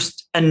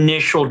first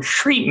initial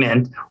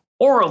treatment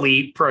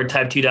orally for a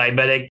type 2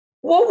 diabetic,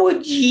 what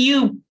would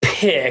you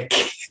pick?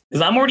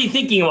 Because I'm already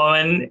thinking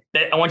one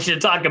that I want you to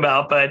talk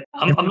about, but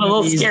I'm a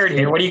little scared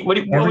here. What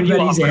would you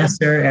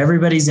offer?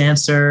 Everybody's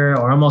answer,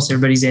 or almost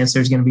everybody's answer,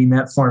 is going to be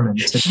metformin.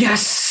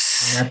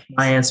 Yes. And that's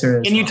my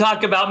answer. Can you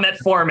talk about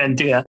metformin,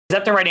 do you? Is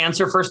that the right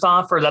answer first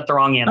off, or is that the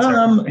wrong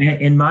answer?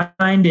 In my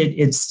mind,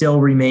 it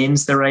still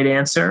remains the right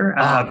answer.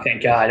 Oh,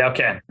 thank God.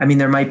 Okay. I mean,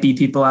 there might be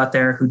people out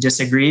there who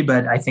disagree,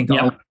 but I think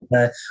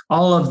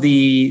all of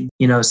the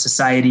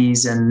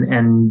societies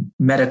and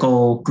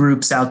medical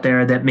groups out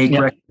there that make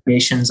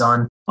recommendations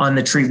on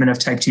the treatment of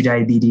type 2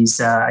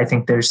 diabetes, I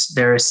think there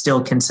is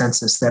still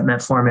consensus that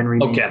metformin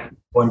remains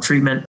one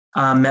treatment.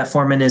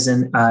 Metformin is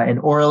an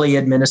orally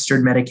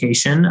administered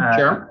medication.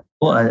 Sure.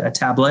 a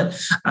tablet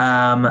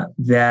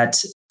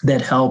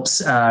that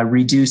helps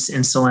reduce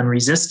insulin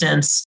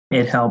resistance.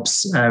 It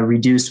helps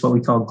reduce what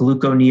we call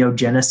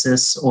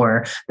gluconeogenesis,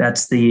 or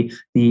that's the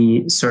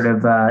sort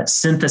of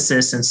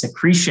synthesis and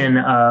secretion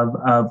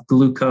of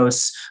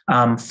glucose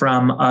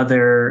from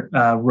other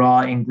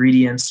raw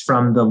ingredients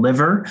from the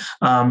liver,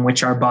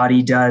 which our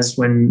body does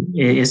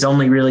is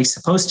only really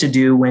supposed to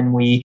do when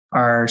we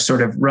are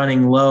sort of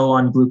running low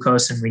on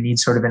glucose and we need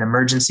sort of an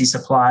emergency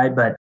supply.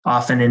 But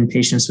often in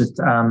patients with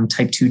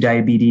type 2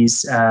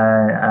 diabetes,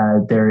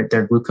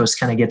 their glucose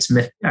kind of gets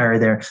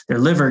their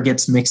liver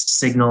gets mixed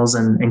signals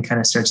and kind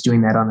of starts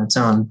doing that on its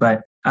own.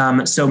 But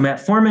so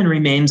metformin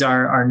remains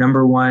our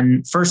number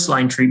one first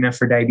line treatment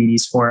for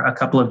diabetes for a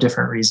couple of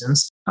different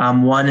reasons.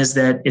 One is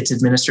that it's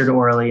administered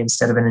orally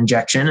instead of an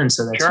injection. And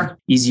so that's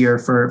easier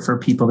for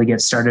people to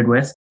get started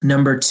with.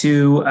 Number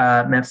two,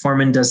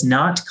 metformin does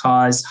not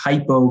cause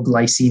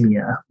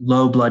hypoglycemia,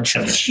 low blood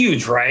sugar. That's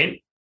huge,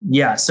 right?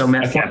 Yeah. So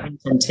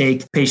metformin can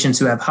take patients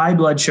who have high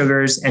blood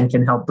sugars and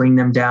can help bring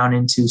them down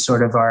into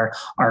sort of our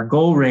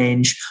goal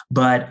range.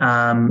 But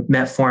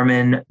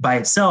metformin by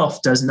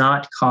itself does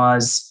not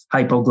cause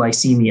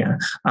hypoglycemia.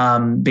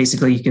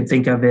 Basically, you can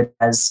think of it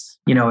as,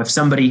 if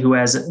somebody who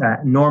has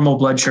normal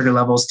blood sugar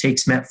levels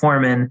takes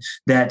metformin,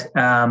 that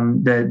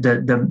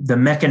the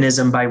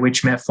mechanism by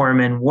which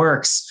metformin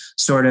works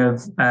sort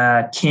of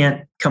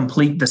can't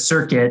complete the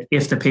circuit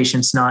if the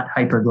patient's not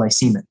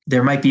hyperglycemic.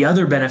 There might be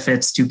other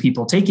benefits to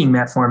people taking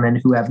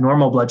metformin who have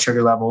normal blood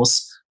sugar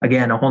levels.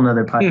 Again, a whole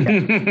nother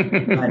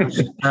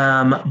podcast.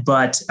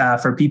 but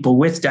for people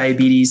with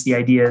diabetes, the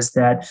idea is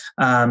that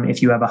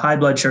if you have a high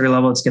blood sugar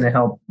level, it's going to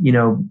help,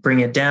 bring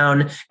it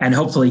down and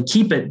hopefully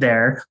keep it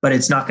there, but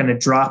it's not going to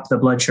drop the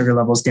blood sugar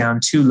levels down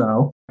too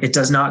low. It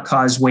does not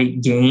cause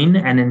weight gain.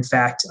 And in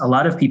fact, a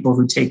lot of people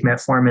who take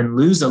metformin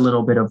lose a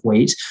little bit of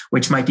weight,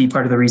 which might be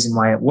part of the reason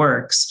why it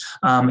works.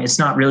 It's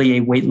not really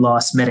a weight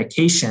loss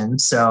medication.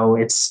 So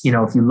it's,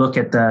 if you look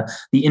at the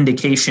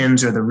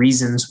indications or the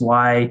reasons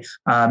why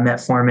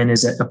metformin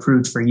is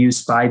approved for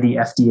use by the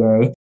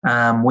FDA,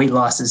 weight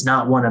loss is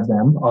not one of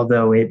them,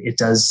 although it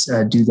does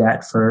do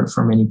that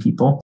for many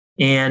people.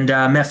 And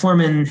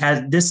metformin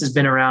has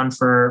been around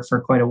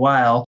for quite a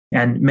while,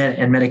 and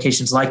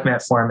medications like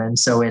metformin.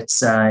 So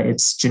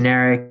it's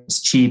generic,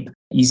 it's cheap,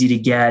 easy to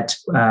get,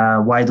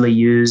 widely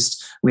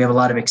used. We have a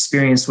lot of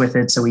experience with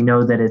it, so we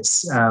know that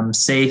it's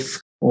safe,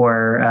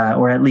 or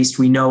at least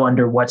we know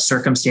under what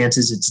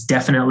circumstances it's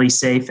definitely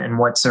safe and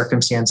what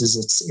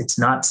circumstances it's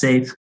not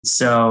safe.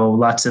 So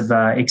lots of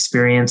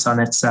experience on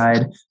its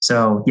side.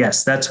 So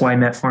yes, that's why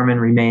metformin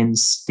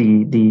remains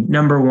the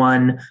number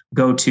one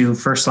go-to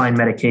first-line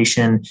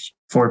medication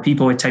for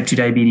people with type 2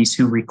 diabetes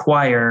who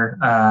require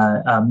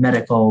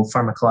medical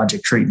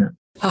pharmacologic treatment.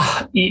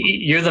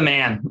 You're the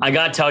man. I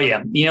got to tell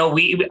you,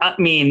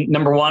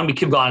 number one, we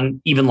could have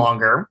gone even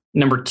longer.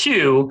 Number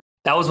two,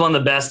 that was one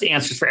of the best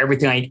answers for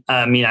everything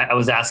I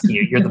was asking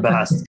you. You're the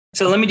best.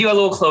 So let me do a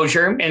little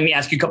closure and let me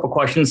ask you a couple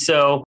questions.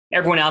 So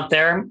everyone out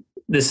there,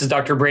 this is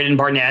Dr. Braden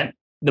Barnett,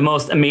 the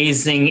most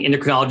amazing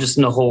endocrinologist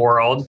in the whole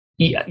world.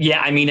 Yeah,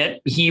 I mean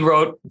it. He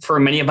wrote for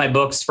many of my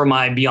books for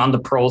my Beyond the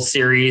Pearls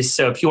series.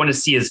 So if you want to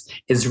see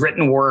his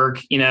written work,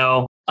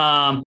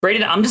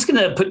 Braden, I'm just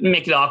going to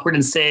make it awkward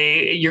and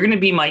say you're going to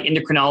be my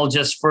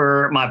endocrinologist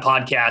for my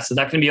podcast. Is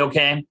that going to be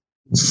okay?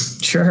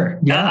 Sure.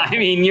 Yeah.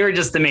 You're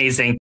just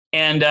amazing.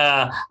 And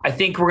I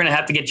think we're going to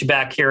have to get you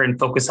back here and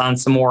focus on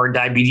some more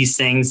diabetes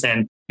things,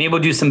 and maybe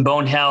we'll do some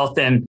bone health.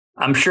 And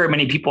I'm sure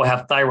many people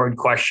have thyroid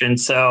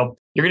questions. So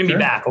you're going to be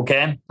back.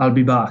 Okay. I'll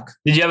be back.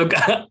 Did you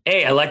have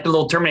hey, I like the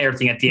little Terminator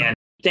thing at the end.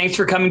 Thanks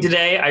for coming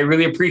today. I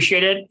really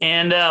appreciate it.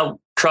 And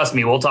trust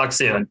me, we'll talk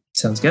soon.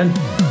 Sounds good.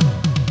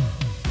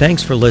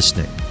 Thanks for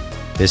listening.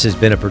 This has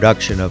been a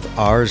production of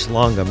Ars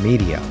Longa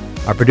Media.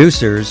 Our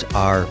producers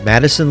are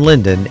Madison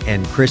Linden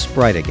and Chris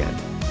Brightigan.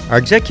 Our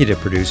executive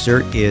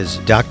producer is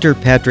Dr.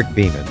 Patrick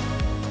Beeman.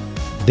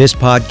 This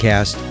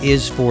podcast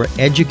is for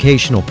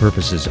educational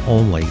purposes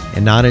only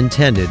and not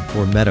intended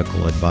for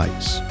medical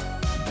advice.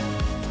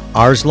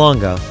 Ars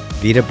Longa,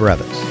 Vita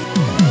Brevis.